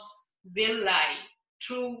jobs will lie,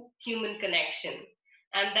 through human connection.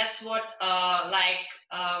 And that's what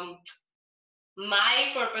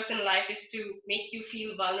my purpose in life is, to make you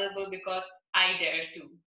feel vulnerable, because I dare to.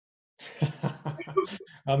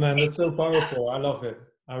 Oh man, that's so Yeah. powerful. I love it.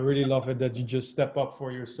 I really love it that you just step up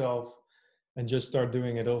for yourself and just start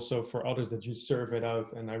doing it also for others, that you serve it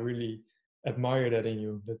out. And I really admire that in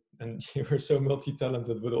you. That, and you're so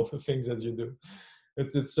multi-talented with all the things that you do.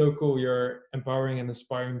 It's so cool. You're empowering and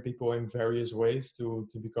inspiring people in various ways to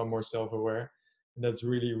become more self-aware. And that's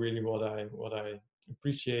really, really what I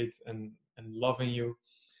appreciate and love in you.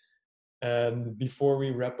 And before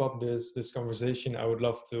we wrap up this conversation, I would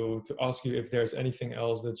love to ask you if there's anything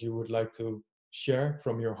else that you would like to share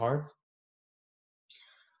from your heart.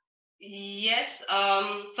 Yes.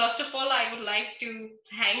 First of all, I would like to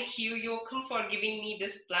thank you, Jochem, for giving me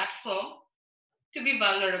this platform to be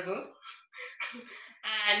vulnerable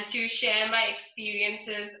and to share my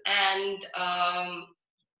experiences, and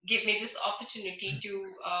give me this opportunity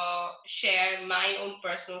to share my own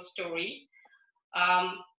personal story.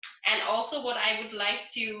 Um, and also, what I would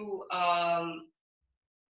like to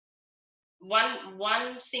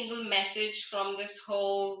one single message from this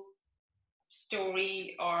whole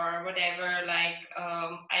story or whatever, like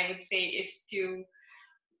I would say, is to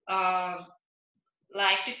uh,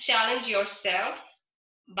 to challenge yourself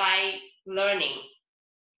by learning.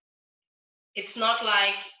 It's not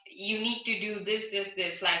like you need to do this,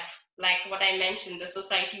 like what I mentioned. The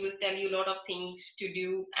society will tell you a lot of things to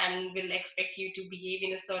do and will expect you to behave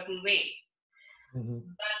in a certain way. Mhm.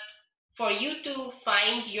 But for you to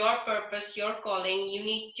find your purpose, your calling, you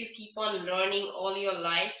need to keep on learning all your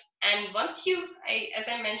life. And once as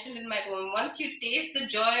I mentioned in my poem, once you taste the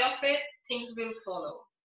joy of it, things will follow.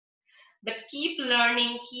 But keep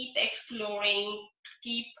learning, keep exploring,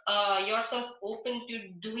 keep yourself open to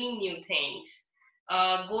doing new things,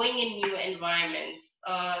 going in new environments.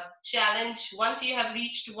 Challenge, once you have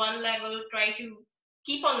reached one level, try to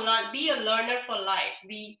keep on be a learner for life.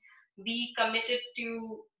 Be committed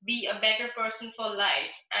to be a better person for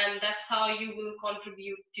life, and that's how you will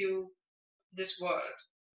contribute to this world.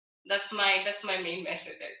 That's my main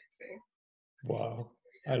message, I would say. Wow,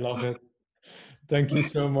 I love it. Thank you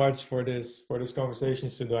so much for this conversation,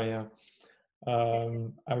 Sudhanya.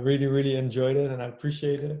 I really enjoyed it and I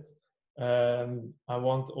appreciate it. And I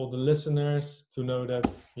want all the listeners to know that,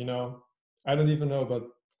 you know, I don't even know, but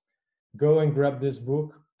go and grab this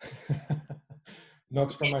book.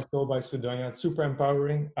 Knocks from My Soul by Sudhanya. It's super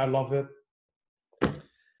empowering. I love it.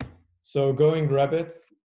 So go and grab it.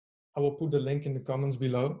 I will put the link in the comments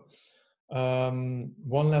below.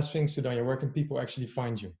 One last thing, Sudhanya, where can people actually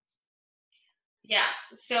find you? Yeah,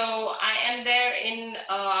 so I am there in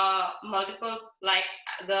multiple, like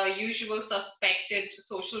the usual suspected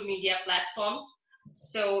social media platforms.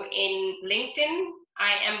 So in LinkedIn,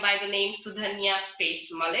 I am by the name Sudhanya Space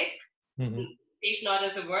Mallick. Mm-hmm. Space not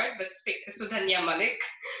as a word, but Sudhanya Mallick.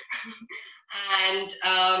 And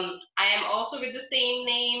I am also with the same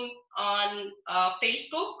name on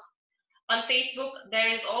Facebook. On Facebook, there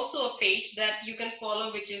is also a page that you can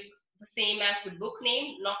follow, which is the same as the book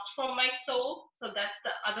name, Knocks from My Soul. So that's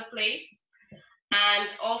the other place. And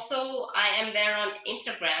also, I am there on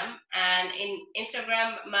Instagram. And in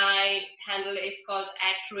Instagram, my handle is called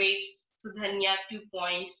 @Sudhanya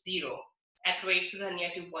 2.0.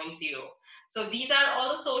 @Sudhanya 2.0. So these are all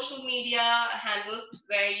the social media handles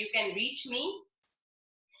where you can reach me.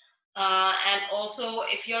 And also,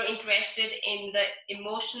 if you're interested in the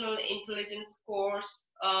emotional intelligence course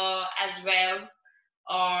as well,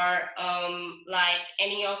 or like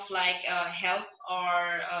any of help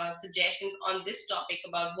or suggestions on this topic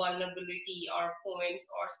about vulnerability or poems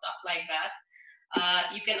or stuff like that,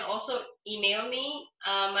 you can also email me.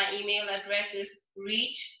 My email address is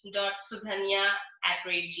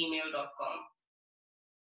reach.sudhanya@gmail.com.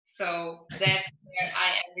 So that's where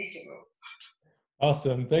I am reachable.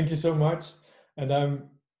 Awesome. Thank you so much. And I'm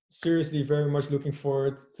seriously very much looking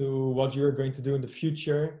forward to what you're going to do in the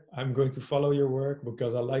future. I'm going to follow your work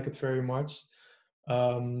because I like it very much.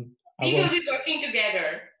 We will be working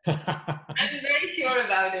together. I'm very sure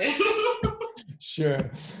about it. Sure.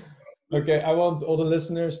 Okay, I want all the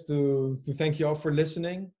listeners to thank you all for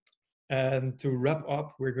listening. And to wrap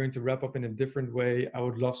up, we're going to wrap up in a different way. I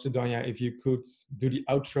would love, Sudhanya, if you could do the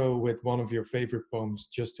outro with one of your favorite poems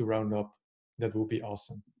just to round up. That would be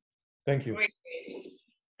awesome. Thank you. Great.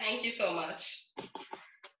 Thank you so much.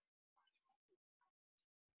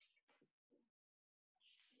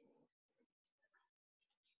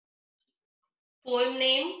 Poem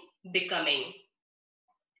name, Becoming.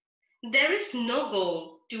 There is no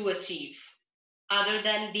goal to achieve other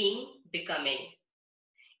than being becoming.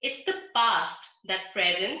 It's the past that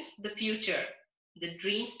presents the future. The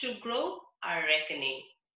dreams to grow are reckoning.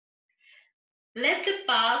 Let the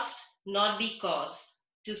past not be cause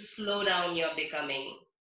to slow down your becoming.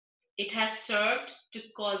 It has served to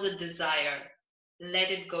cause a desire. Let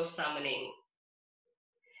it go summoning.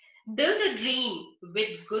 Build a dream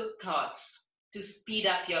with good thoughts to speed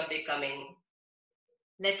up your becoming.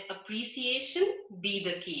 Let appreciation be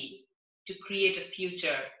the key to create a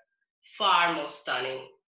future far more stunning.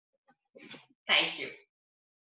 Thank you.